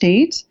inner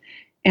state.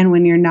 And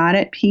when you're not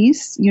at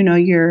peace,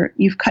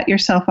 you've cut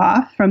yourself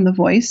off from the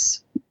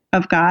voice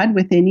of God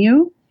within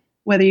you,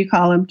 whether you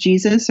call him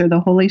Jesus or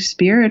the Holy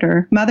Spirit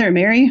or Mother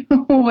Mary,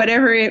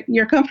 whatever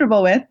you're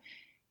comfortable with.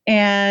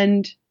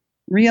 And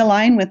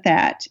realign with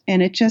that.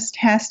 And it just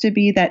has to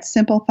be that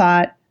simple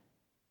thought,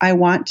 I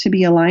want to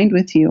be aligned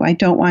with you. I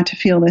don't want to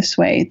feel this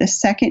way. The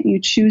second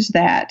you choose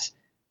that,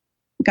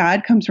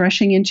 God comes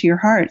rushing into your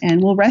heart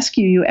and will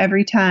rescue you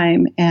every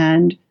time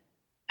and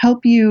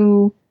help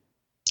you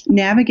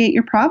navigate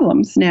your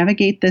problems,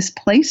 navigate this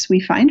place we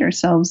find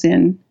ourselves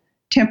in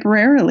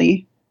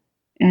temporarily,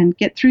 and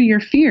get through your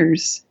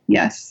fears.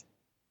 Yes.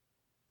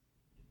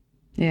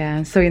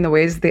 Yeah. So in a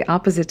way, it's the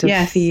opposite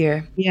of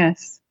fear.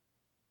 Yes.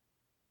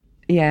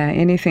 Yeah,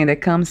 anything that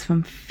comes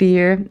from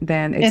fear,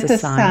 then it's a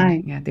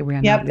sign. Yeah, that we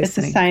are not listening. It's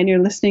a sign you're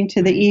listening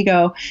to the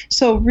ego.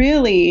 So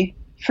really,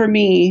 for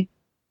me,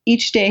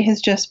 each day has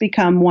just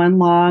become one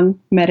long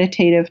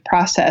meditative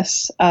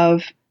process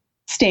of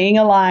staying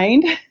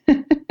aligned.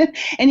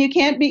 And you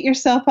can't beat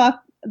yourself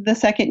up the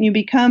second you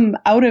become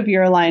out of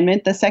your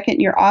alignment, the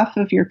second you're off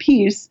of your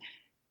peace,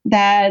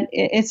 that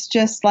it's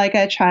just like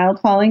a child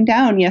falling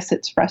down. Yes,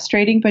 it's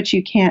frustrating, but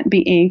you can't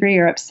be angry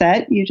or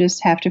upset. You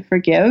just have to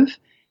forgive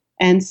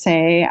and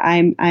say,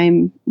 I'm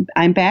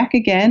back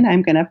again.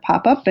 I'm going to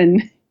pop up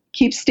and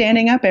keep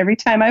standing up every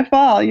time I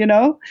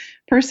fall,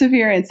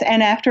 perseverance.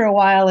 And after a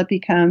while, it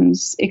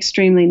becomes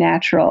extremely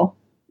natural,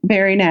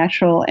 very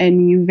natural.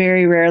 And you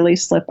very rarely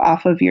slip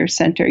off of your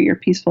center, your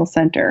peaceful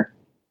center.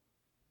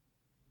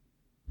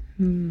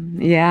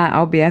 Yeah,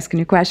 I'll be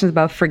asking you questions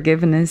about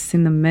forgiveness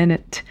in a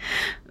minute.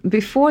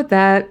 Before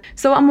that,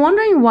 so I'm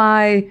wondering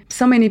why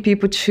so many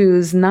people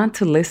choose not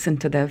to listen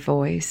to their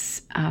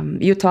voice.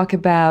 You talk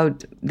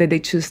about that they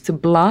choose to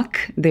block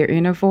their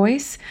inner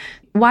voice.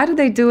 Why do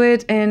they do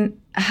it, and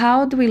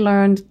how do we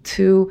learn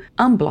to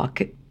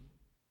unblock it?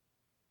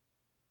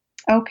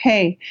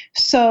 Okay,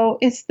 so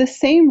it's the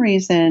same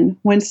reason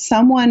when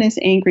someone is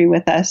angry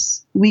with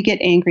us, we get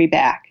angry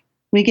back.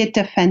 We get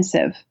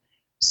defensive.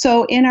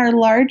 So in our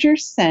larger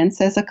sense,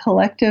 as a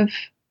collective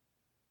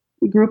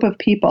group of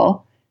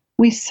people,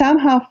 we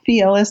somehow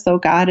feel as though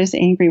God is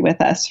angry with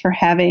us for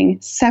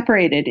having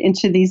separated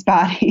into these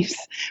bodies.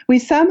 We're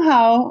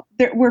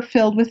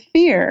filled with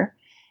fear,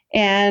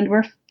 and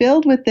we're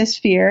filled with this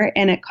fear,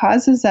 and it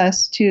causes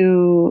us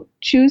to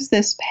choose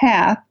this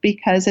path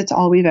because it's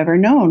all we've ever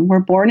known. We're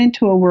born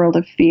into a world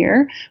of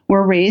fear.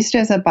 We're raised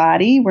as a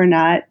body. We're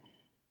not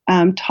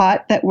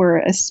taught that we're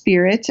a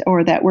spirit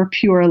or that we're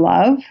pure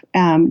love.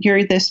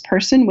 You're this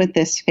person with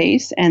this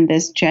face and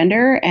this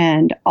gender,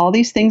 and all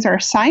these things are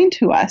assigned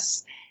to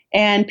us.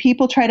 And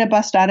people try to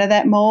bust out of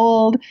that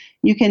mold.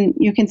 You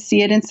can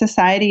see it in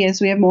society as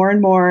we have more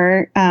and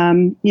more, we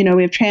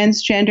have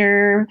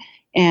transgender,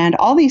 and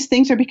all these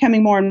things are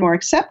becoming more and more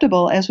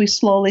acceptable as we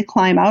slowly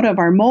climb out of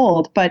our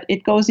mold. But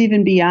it goes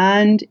even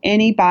beyond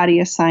any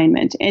body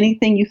assignment,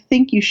 anything you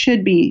think you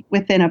should be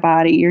within a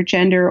body, your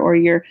gender or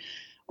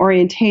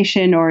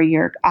orientation or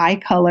your eye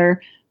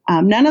color.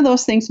 None of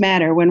those things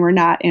matter when we're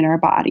not in our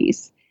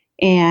bodies.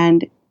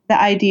 And the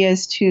idea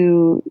is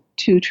to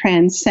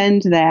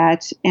transcend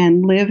that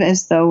and live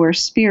as though we're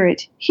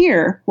spirit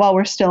here while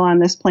we're still on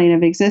this plane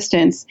of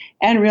existence,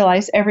 and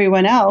realize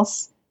everyone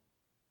else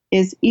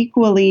is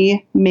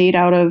equally made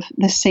out of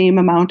the same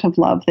amount of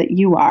love that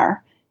you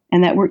are,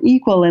 and that we're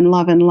equal in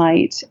love and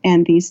light.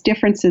 And these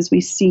differences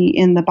we see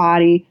in the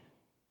body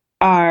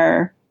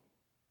are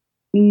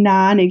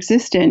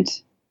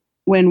non-existent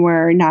when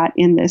we're not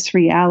in this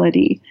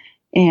reality.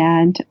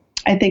 And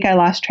I think I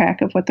lost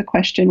track of what the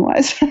question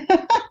was.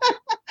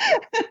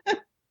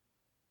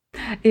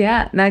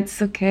 Yeah,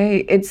 that's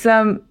okay. It's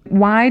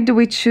why do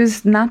we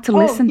choose not to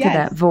listen to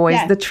that voice?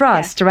 The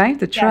trust, right?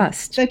 The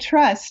trust. The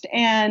trust.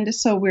 And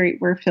so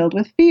we're filled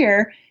with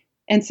fear.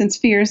 And since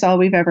fear is all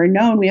we've ever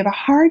known, we have a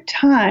hard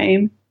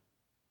time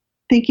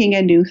thinking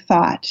a new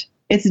thought.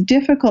 It's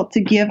difficult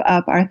to give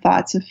up our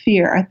thoughts of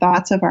fear, our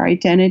thoughts of our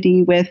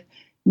identity with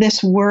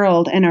this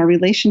world and our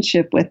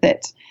relationship with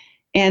it.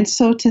 And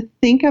so to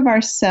think of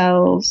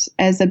ourselves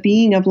as a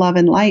being of love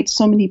and light,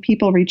 so many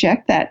people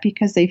reject that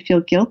because they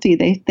feel guilty.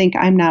 They think,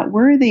 I'm not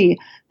worthy.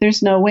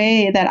 There's no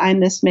way that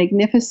I'm this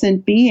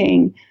magnificent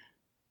being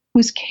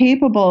who's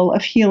capable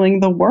of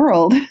healing the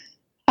world.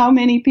 How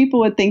many people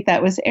would think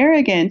that was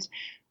arrogant,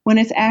 when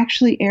it's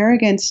actually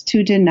arrogance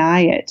to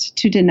deny it,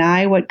 to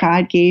deny what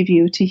God gave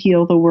you to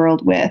heal the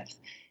world with.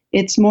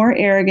 It's more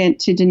arrogant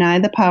to deny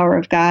the power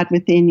of God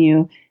within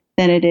you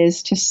than it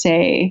is to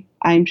say,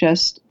 I'm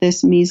just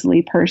this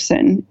measly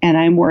person and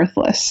I'm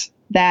worthless.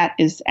 That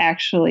is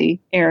actually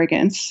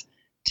arrogance.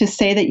 To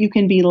say that you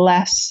can be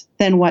less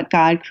than what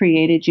God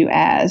created you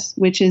as,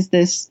 which is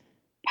this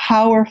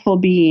powerful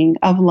being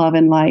of love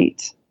and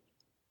light.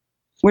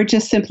 We're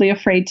just simply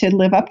afraid to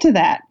live up to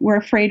that. We're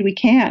afraid we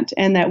can't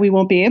and that we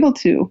won't be able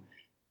to.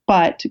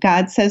 But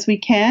God says we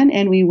can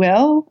and we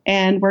will,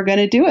 and we're going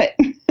to do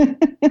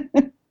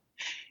it.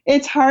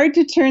 It's hard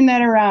to turn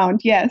that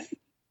around, yes.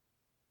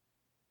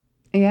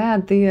 Yeah,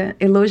 the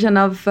illusion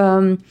of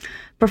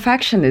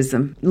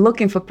perfectionism,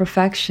 looking for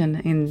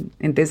perfection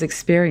in this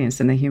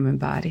experience in the human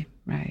body,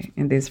 right,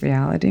 in this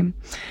reality.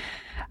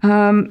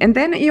 And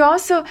then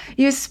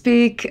you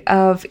speak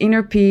of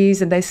inner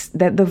peace, and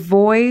that the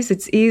voice,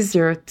 it's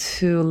easier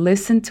to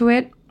listen to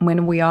it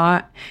when we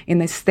are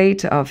in a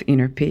state of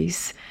inner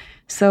peace.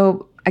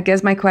 So I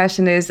guess my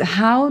question is,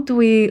 how do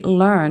we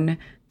learn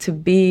to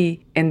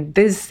be in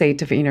this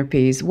state of inner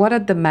peace? What are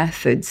the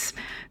methods?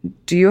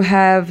 Do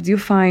you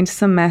find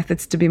some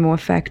methods to be more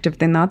effective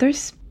than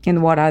others?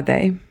 And what are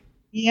they?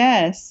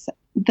 Yes.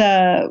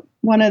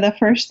 One of the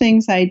first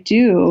things I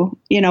do,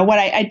 what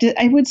I did,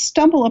 I would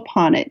stumble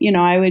upon it.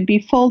 I would be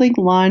folding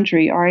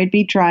laundry, or I'd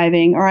be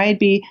driving, or I'd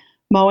be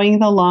mowing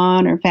the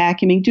lawn or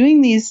vacuuming,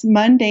 doing these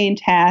mundane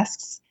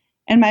tasks,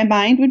 and my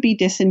mind would be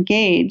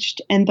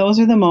disengaged. And those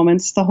are the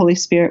moments the Holy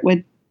Spirit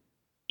would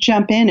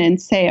jump in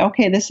and say,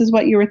 okay, this is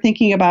what you were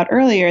thinking about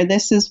earlier.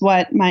 This is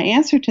what my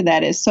answer to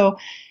that is. So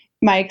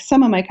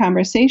some of my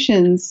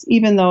conversations,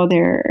 even though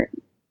they're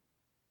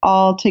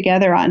all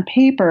together on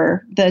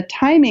paper, the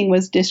timing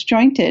was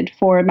disjointed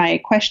for my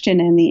question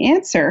and the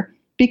answer,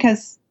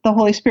 because the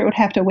Holy Spirit would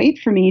have to wait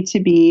for me to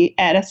be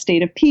at a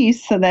state of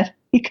peace so that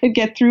He could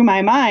get through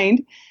my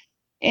mind.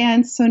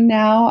 And so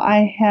now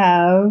I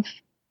have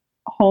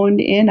honed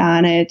in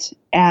on it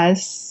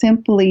as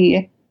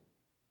simply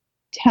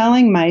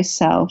telling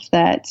myself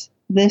that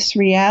this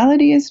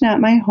reality is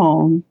not my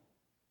home.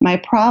 My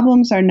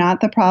problems are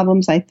not the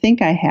problems I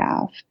think I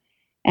have.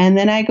 And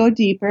then I go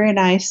deeper and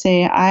I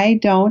say, I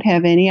don't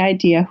have any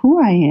idea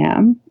who I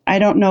am. I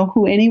don't know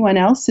who anyone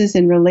else is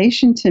in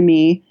relation to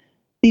me.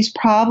 These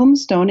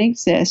problems don't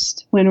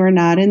exist when we're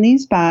not in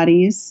these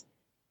bodies.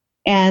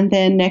 And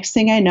then next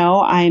thing I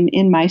know, I'm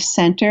in my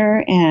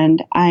center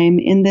and I'm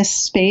in this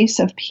space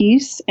of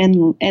peace.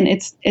 And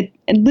it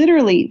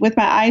literally, with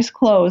my eyes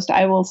closed,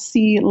 I will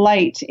see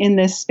light in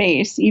this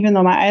space. Even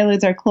though my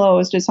eyelids are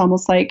closed, it's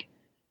almost like,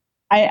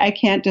 I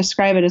can't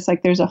describe it. It's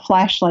like there's a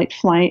flashlight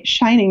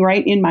shining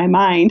right in my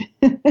mind.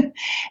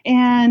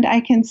 And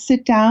I can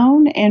sit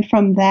down, and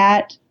from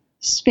that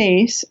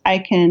space, I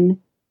can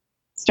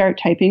start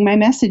typing my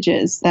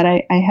messages. That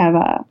I have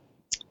a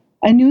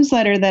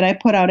newsletter that I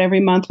put out every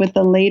month with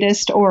the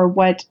latest, or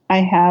what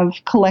I have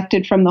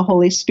collected from the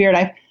Holy Spirit.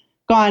 I've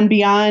gone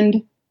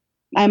beyond,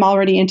 I'm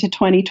already into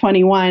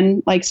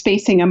 2021, like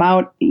spacing them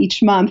out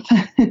each month.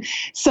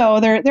 So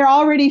they're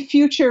already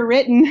future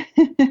written,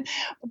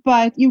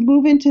 but you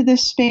move into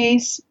this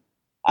space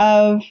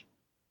of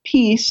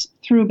peace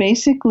through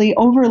basically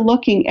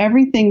overlooking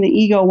everything the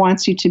ego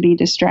wants you to be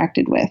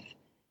distracted with.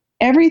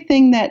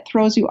 Everything that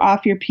throws you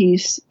off your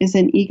peace is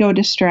an ego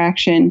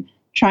distraction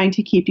trying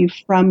to keep you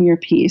from your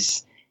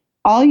peace.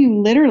 All you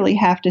literally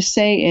have to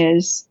say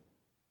is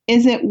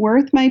it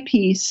worth my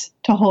peace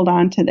to hold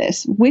on to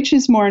this? Which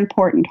is more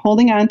important,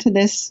 holding on to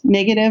this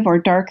negative or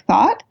dark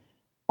thought,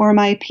 or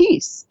my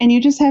peace? And you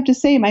just have to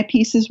say, my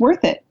peace is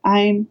worth it.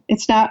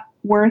 It's not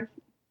worth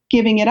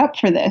giving it up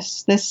for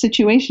this. This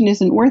situation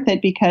isn't worth it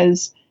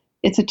because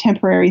it's a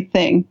temporary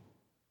thing.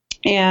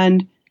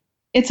 And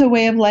it's a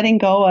way of letting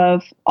go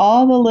of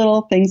all the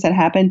little things that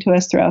happen to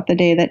us throughout the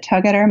day that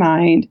tug at our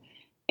mind.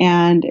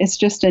 And it's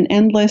just an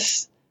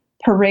endless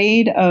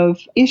parade of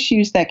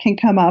issues that can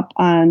come up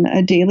on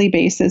a daily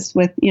basis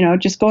with,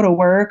 just go to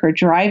work or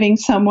driving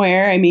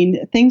somewhere. I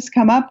mean, things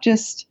come up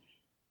just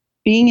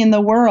being in the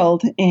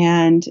world,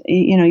 and,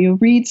 you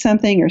read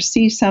something or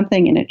see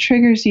something and it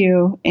triggers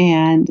you.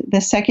 And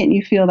the second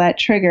you feel that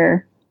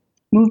trigger,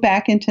 move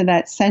back into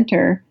that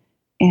center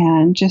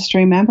and just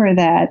remember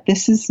that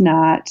this is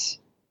not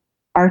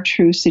our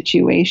true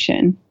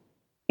situation.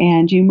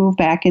 And you move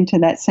back into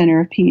that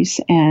center of peace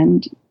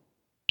and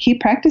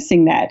keep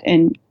practicing that.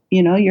 And,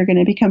 you're going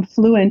to become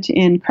fluent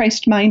in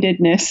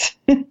Christ-mindedness,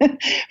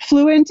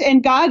 fluent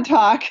in God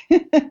talk.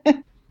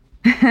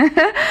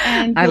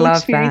 And I you'll love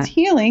experience that.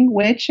 healing,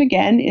 which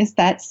again is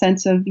that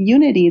sense of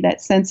unity,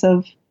 that sense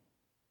of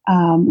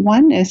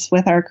oneness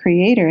with our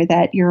Creator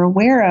that you're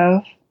aware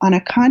of on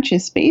a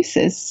conscious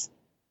basis.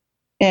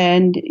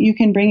 And you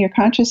can bring your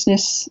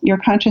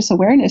conscious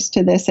awareness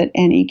to this at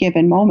any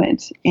given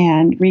moment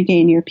and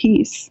regain your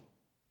peace.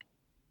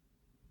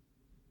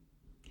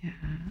 Yeah,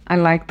 I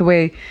like the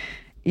way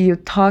you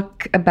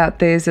talk about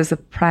this as a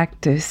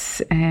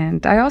practice.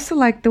 And I also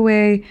like the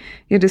way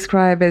you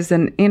describe as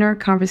an inner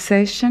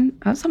conversation.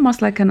 It's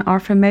almost like an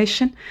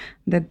affirmation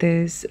that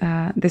this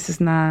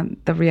is not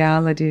the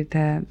reality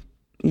that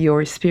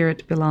your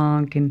spirit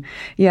belong. And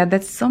yeah,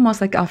 that's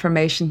almost like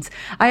affirmations.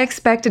 I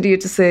expected you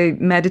to say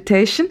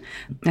meditation.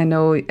 I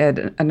know at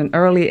an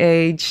early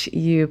age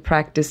you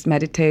practiced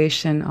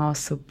meditation,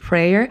 also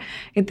prayer.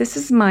 And this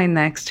is my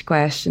next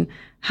question.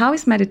 How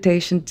is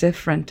meditation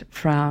different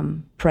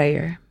from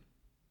prayer?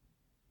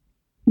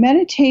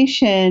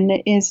 Meditation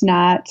is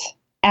not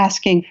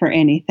asking for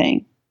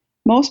anything.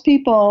 Most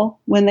people,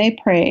 when they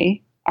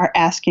pray, are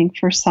asking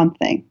for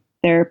something.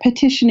 They're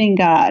petitioning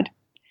God.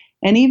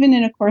 And even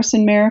in A Course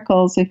in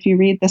Miracles, if you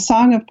read the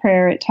Song of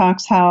Prayer, it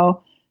talks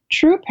how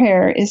true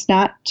prayer is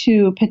not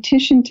to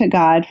petition to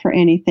God for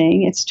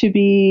anything. It's to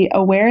be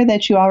aware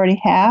that you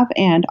already have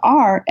and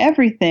are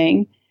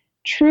everything.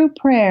 True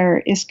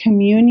prayer is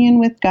communion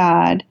with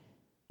God,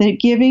 the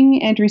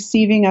giving and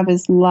receiving of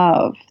His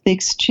love, the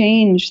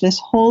exchange, this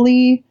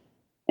holy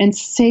and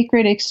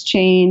sacred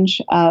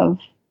exchange of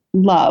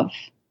love.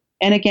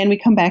 And again, we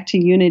come back to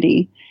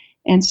unity.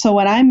 And so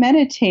when I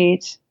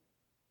meditate,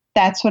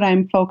 that's what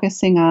I'm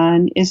focusing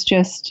on, is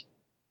just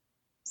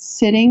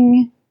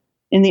sitting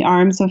in the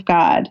arms of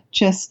God,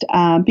 just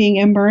being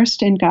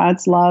immersed in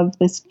God's love,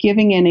 this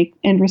giving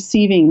and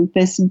receiving,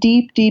 this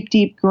deep, deep,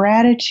 deep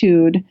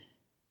gratitude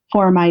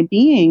for my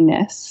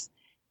beingness.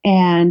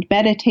 And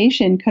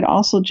meditation could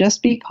also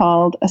just be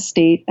called a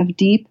state of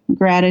deep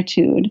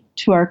gratitude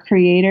to our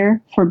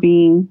Creator for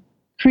being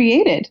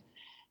created,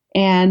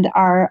 and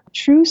our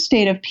true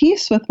state of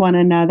peace with one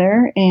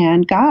another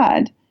and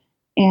God.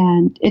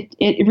 And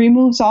it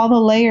removes all the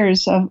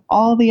layers of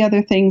all the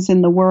other things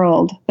in the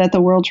world that the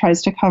world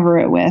tries to cover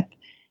it with.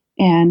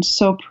 And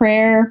so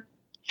prayer,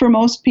 for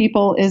most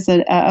people, is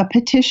a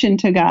petition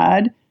to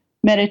God.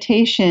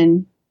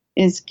 Meditation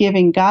is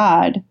giving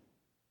God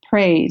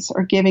praise,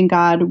 or giving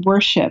God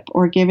worship,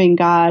 or giving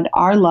God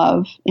our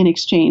love in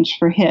exchange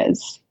for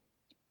His.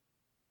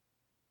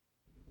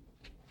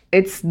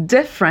 It's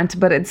different,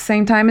 but at the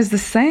same time it's the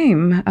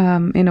same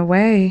in a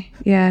way.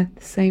 Yeah,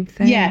 the same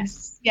thing.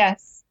 Yes,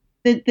 yes.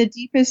 The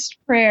deepest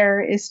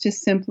prayer is to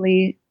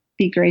simply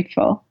be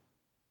grateful,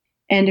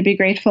 and to be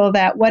grateful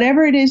that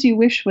whatever it is you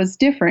wish was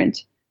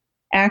different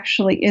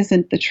actually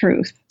isn't the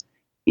truth.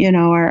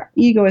 Our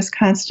ego is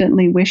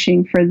constantly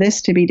wishing for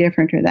this to be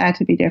different or that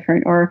to be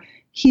different, or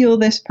heal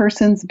this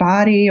person's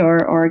body,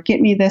 or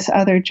get me this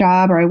other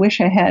job, or I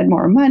wish I had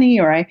more money,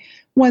 or I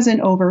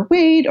wasn't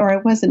overweight, or I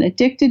wasn't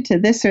addicted to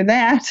this or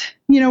that.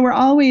 We're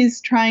always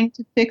trying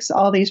to fix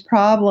all these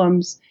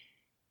problems.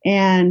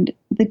 And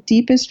the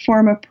deepest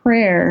form of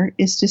prayer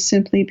is to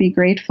simply be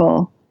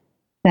grateful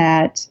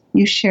that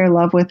you share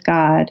love with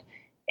God.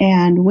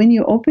 And when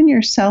you open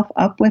yourself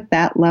up with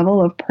that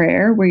level of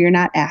prayer, where you're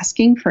not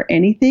asking for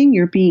anything,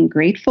 you're being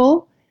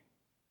grateful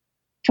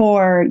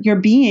for your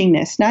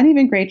beingness, not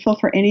even grateful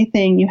for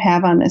anything you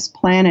have on this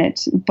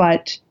planet,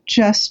 but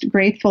just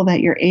grateful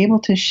that you're able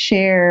to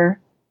share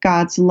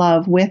God's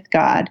love with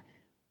God.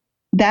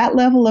 That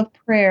level of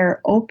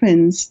prayer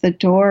opens the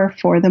door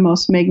for the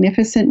most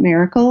magnificent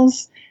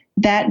miracles.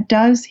 That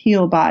does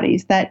heal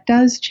bodies, that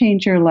does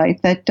change your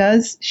life, that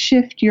does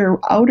shift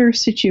your outer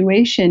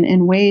situation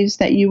in ways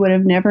that you would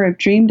have never have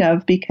dreamed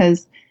of,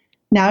 because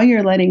now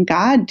you're letting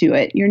God do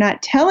it. You're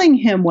not telling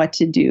Him what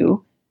to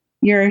do.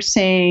 You're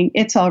saying,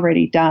 it's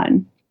already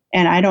done,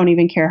 and I don't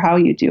even care how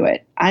you do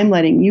it. I'm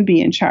letting you be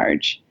in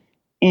charge.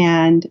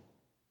 And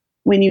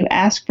when you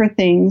ask for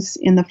things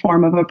in the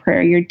form of a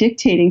prayer, you're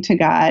dictating to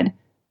God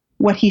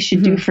what He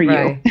should do for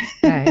you.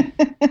 Right.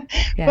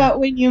 Yeah. But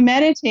when you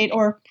meditate,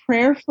 or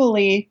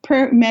prayerfully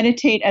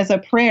meditate as a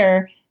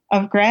prayer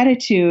of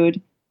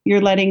gratitude,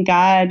 you're letting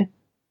God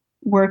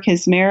work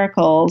His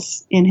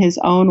miracles in His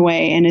own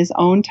way, in His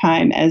own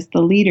time, as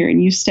the leader,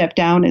 and you step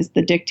down as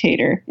the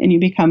dictator and you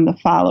become the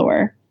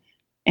follower.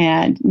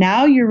 And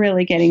now you're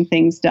really getting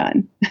things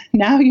done.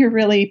 Now you're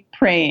really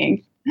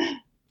praying.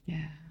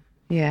 Yeah.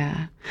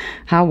 Yeah.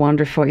 How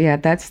wonderful. Yeah,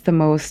 that's the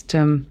most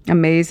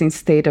amazing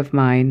state of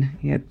mind,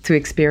 to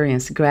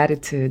experience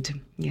gratitude.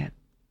 Yeah,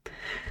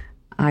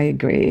 I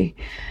agree.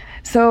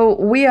 So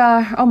we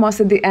are almost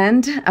at the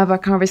end of our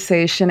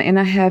conversation, and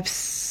I have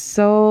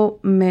so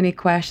many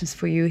questions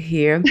for you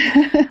here.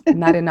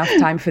 Not enough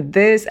time for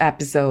this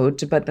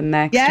episode, but the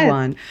next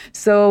one.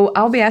 So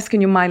I'll be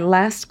asking you my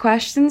last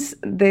questions.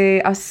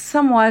 They are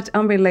somewhat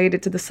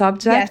unrelated to the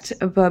subject,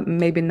 but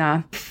maybe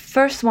not.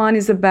 First one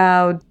is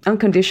about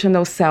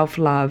unconditional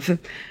self-love.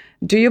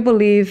 Do you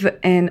believe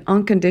in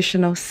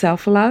unconditional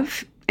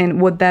self-love? And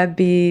would that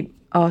be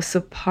also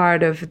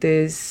part of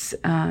this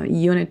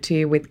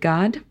unity with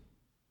God?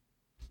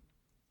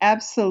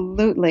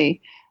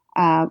 Absolutely.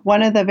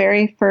 One of the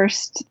very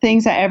first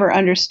things I ever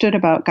understood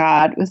about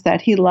God was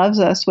that he loves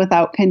us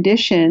without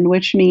condition,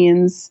 which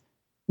means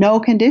no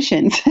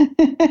conditions.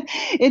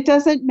 It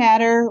doesn't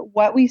matter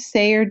what we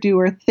say or do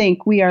or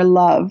think, we are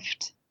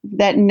loved.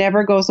 That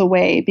never goes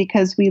away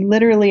because we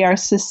literally are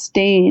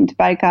sustained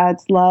by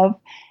God's love.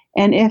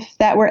 And if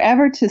that were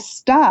ever to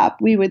stop,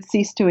 we would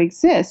cease to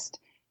exist.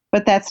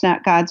 But that's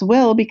not God's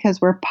will because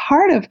we're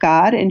part of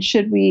God. And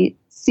should we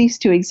cease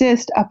to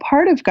exist, a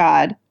part of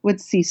God would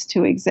cease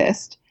to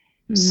exist.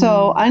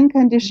 So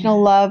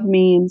unconditional love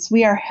means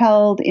we are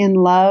held in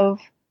love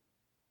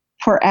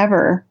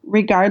forever,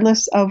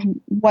 regardless of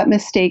what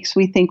mistakes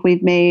we think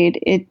we've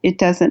made. It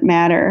doesn't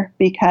matter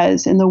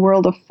because in the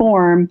world of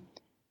form,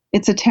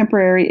 it's a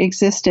temporary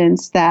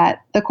existence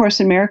that the Course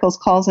in Miracles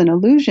calls an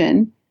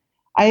illusion.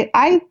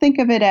 I think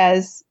of it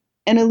as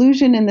an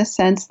illusion in the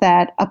sense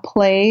that a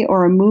play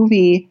or a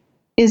movie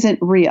isn't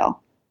real.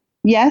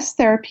 Yes,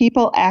 there are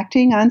people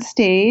acting on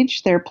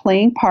stage, they're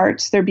playing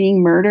parts, they're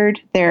being murdered,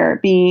 they're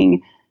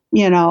being,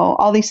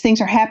 all these things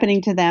are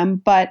happening to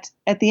them, but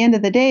at the end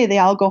of the day, they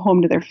all go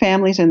home to their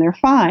families and they're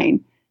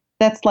fine.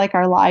 That's like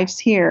our lives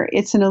here.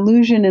 It's an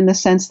illusion in the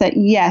sense that,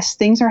 yes,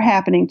 things are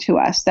happening to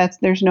us.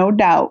 There's no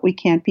doubt. We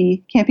can't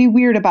be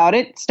weird about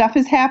it. Stuff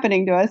is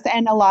happening to us,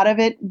 and a lot of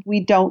it we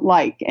don't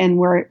like, and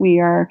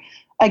we are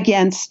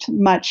against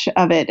much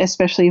of it,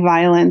 especially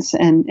violence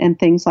and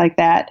things like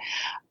that.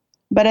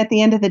 But at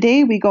the end of the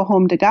day, we go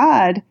home to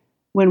God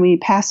when we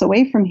pass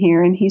away from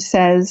here, and he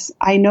says,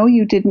 I know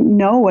you didn't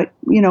know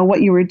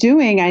what you were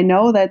doing. I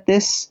know that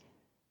this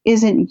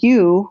isn't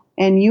you,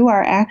 and you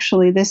are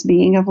actually this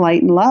being of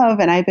light and love,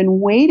 and I've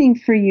been waiting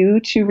for you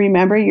to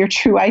remember your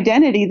true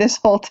identity this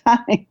whole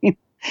time.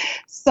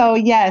 So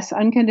yes,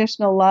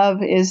 unconditional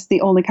love is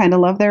the only kind of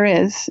love there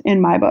is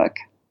in my book.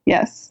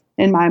 Yes,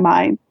 in my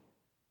mind.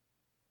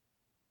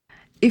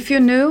 If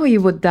you knew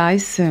you would die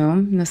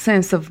soon, in the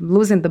sense of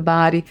losing the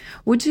body,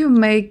 would you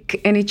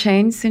make any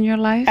change in your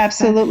life?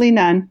 Absolutely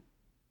none.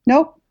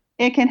 Nope.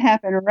 It can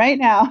happen right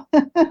now.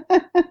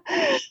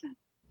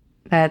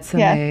 That's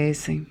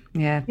amazing.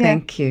 Yeah,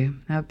 thank you.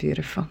 How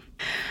beautiful.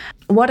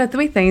 What are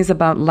 3 things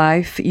about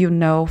life you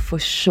know for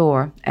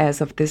sure as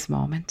of this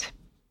moment?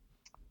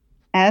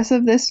 As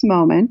of this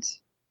moment,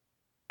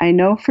 I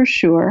know for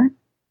sure,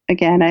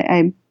 again,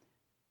 I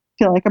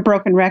feel like a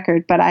broken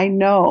record, but I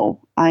know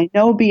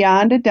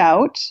beyond a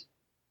doubt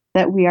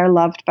that we are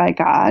loved by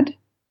God.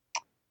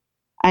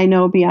 I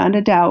know beyond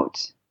a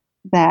doubt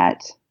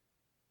that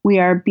we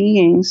are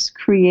beings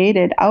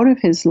created out of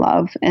his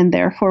love, and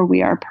therefore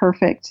we are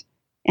perfect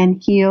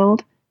and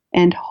healed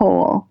and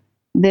whole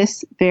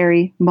this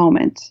very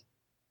moment.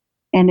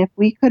 And if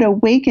we could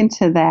awaken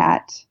to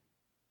that,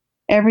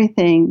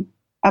 everything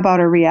about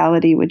our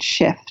reality would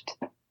shift.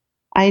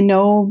 I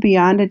know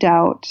beyond a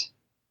doubt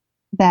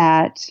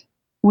that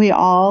we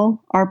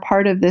all are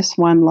part of this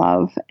one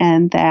love,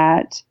 and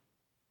that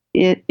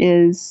it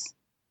is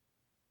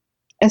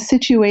a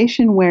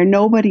situation where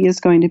nobody is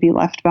going to be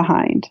left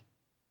behind.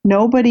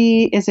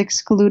 Nobody is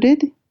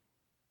excluded,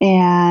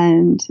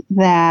 and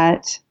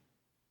that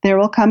there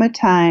will come a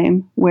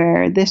time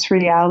where this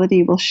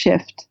reality will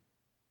shift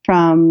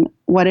from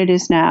what it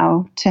is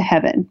now to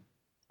heaven.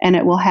 And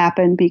it will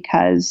happen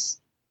because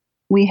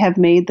we have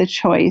made the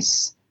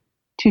choice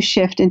to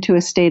shift into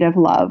a state of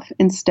love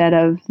instead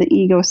of the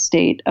ego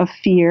state of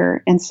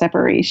fear and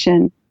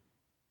separation.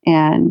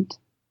 And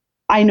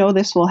I know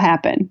this will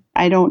happen.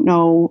 I don't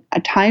know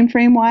a time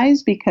frame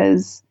wise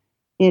because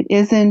it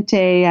isn't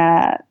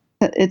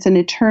it's an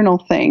eternal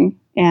thing,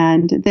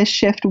 and this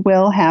shift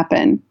will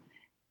happen.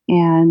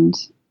 And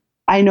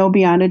I know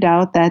beyond a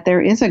doubt that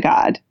there is a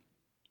God.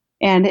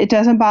 And it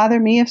doesn't bother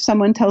me if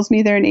someone tells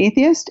me they're an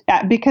atheist,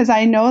 because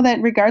I know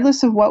that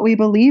regardless of what we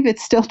believe,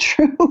 it's still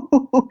true.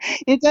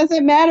 It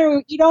doesn't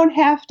matter. You don't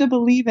have to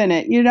believe in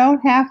it. You don't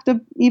have to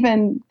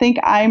even think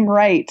I'm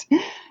right.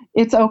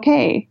 It's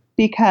okay,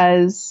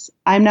 because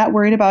I'm not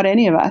worried about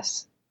any of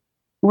us.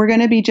 We're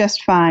going to be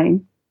just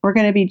fine. We're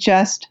going to be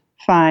just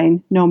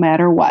fine no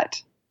matter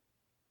what.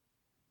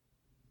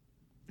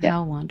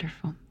 How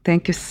wonderful.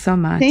 Thank you so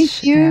much.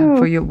 Thank you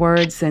for your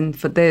words and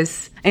for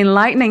this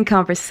enlightening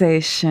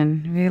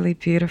conversation. Really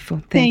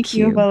beautiful. Thank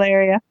you,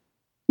 Valeria.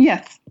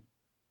 Yes.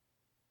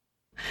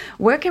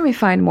 Where can we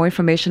find more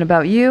information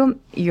about you,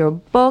 your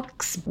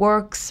books,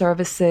 work,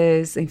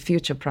 services, and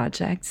future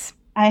projects?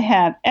 I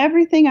have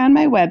everything on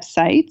my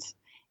website,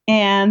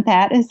 and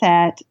that is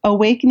at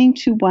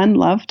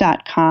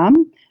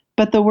awakeningtoonelove.com.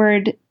 But the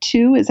word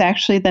 2 is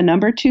actually the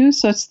number 2.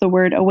 So it's the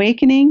word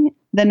awakening,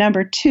 the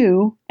number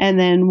 2, and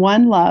then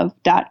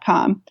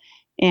onelove.com.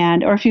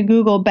 Or if you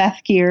Google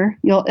Beth Geer,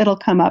 it'll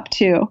come up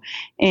too.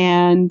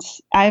 And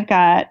I've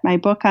got my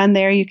book on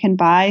there you can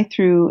buy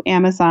through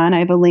Amazon. I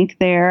have a link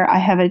there. I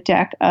have a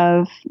deck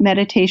of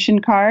meditation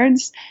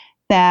cards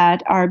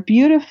that are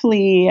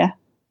beautifully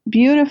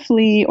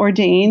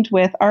ordained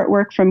with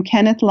artwork from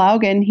Kenneth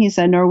Laugen. He's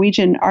a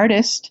Norwegian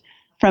artist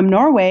from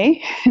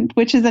Norway,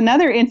 which is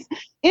another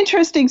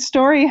interesting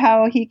story,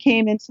 how he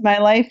came into my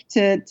life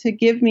to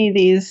give me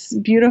these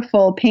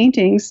beautiful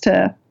paintings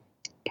to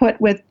put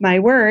with my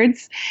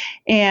words.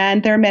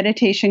 And they're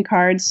meditation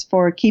cards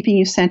for keeping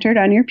you centered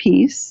on your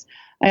peace.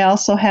 I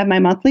also have my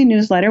monthly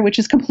newsletter, which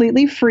is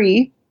completely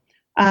free.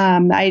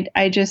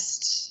 I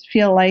just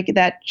feel like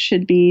that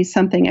should be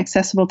something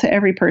accessible to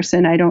every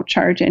person. I don't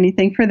charge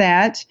anything for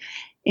that.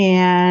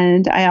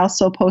 And I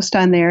also post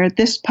on there.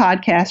 This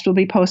podcast will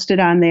be posted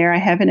on there. I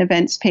have an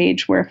events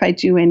page where if I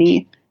do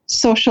any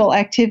social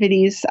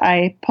activities,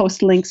 I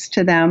post links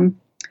to them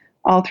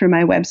all through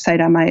my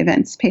website on my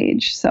events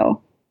page.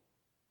 So,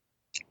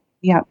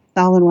 yeah, it's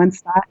all in one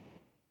spot.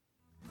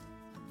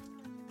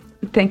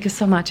 Thank you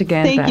so much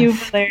again, Thank Beth. you,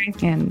 Valerie.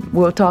 And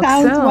we'll talk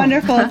soon. Sounds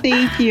wonderful.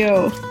 Thank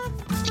you.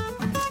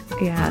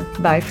 Yeah,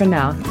 bye for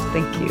now.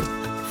 Thank you.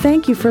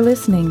 Thank you for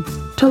listening.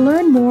 To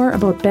learn more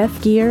about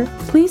Beth Geer,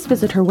 please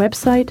visit her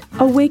website,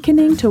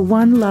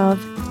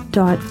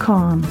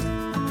 awakeningtoonelove.com.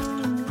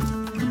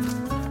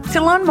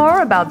 To learn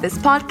more about this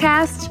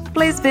podcast,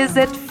 please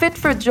visit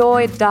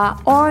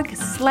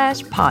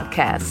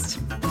fitforjoy.org/podcast.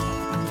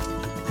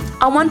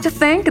 I want to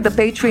thank the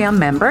Patreon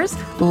members,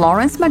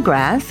 Lawrence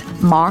McGrath,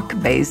 Mark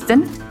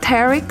Basden,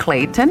 Terry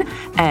Clayton,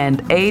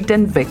 and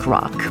Aidan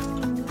Vickrock.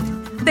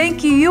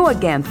 Thank you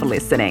again for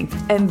listening,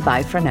 and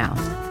bye for now.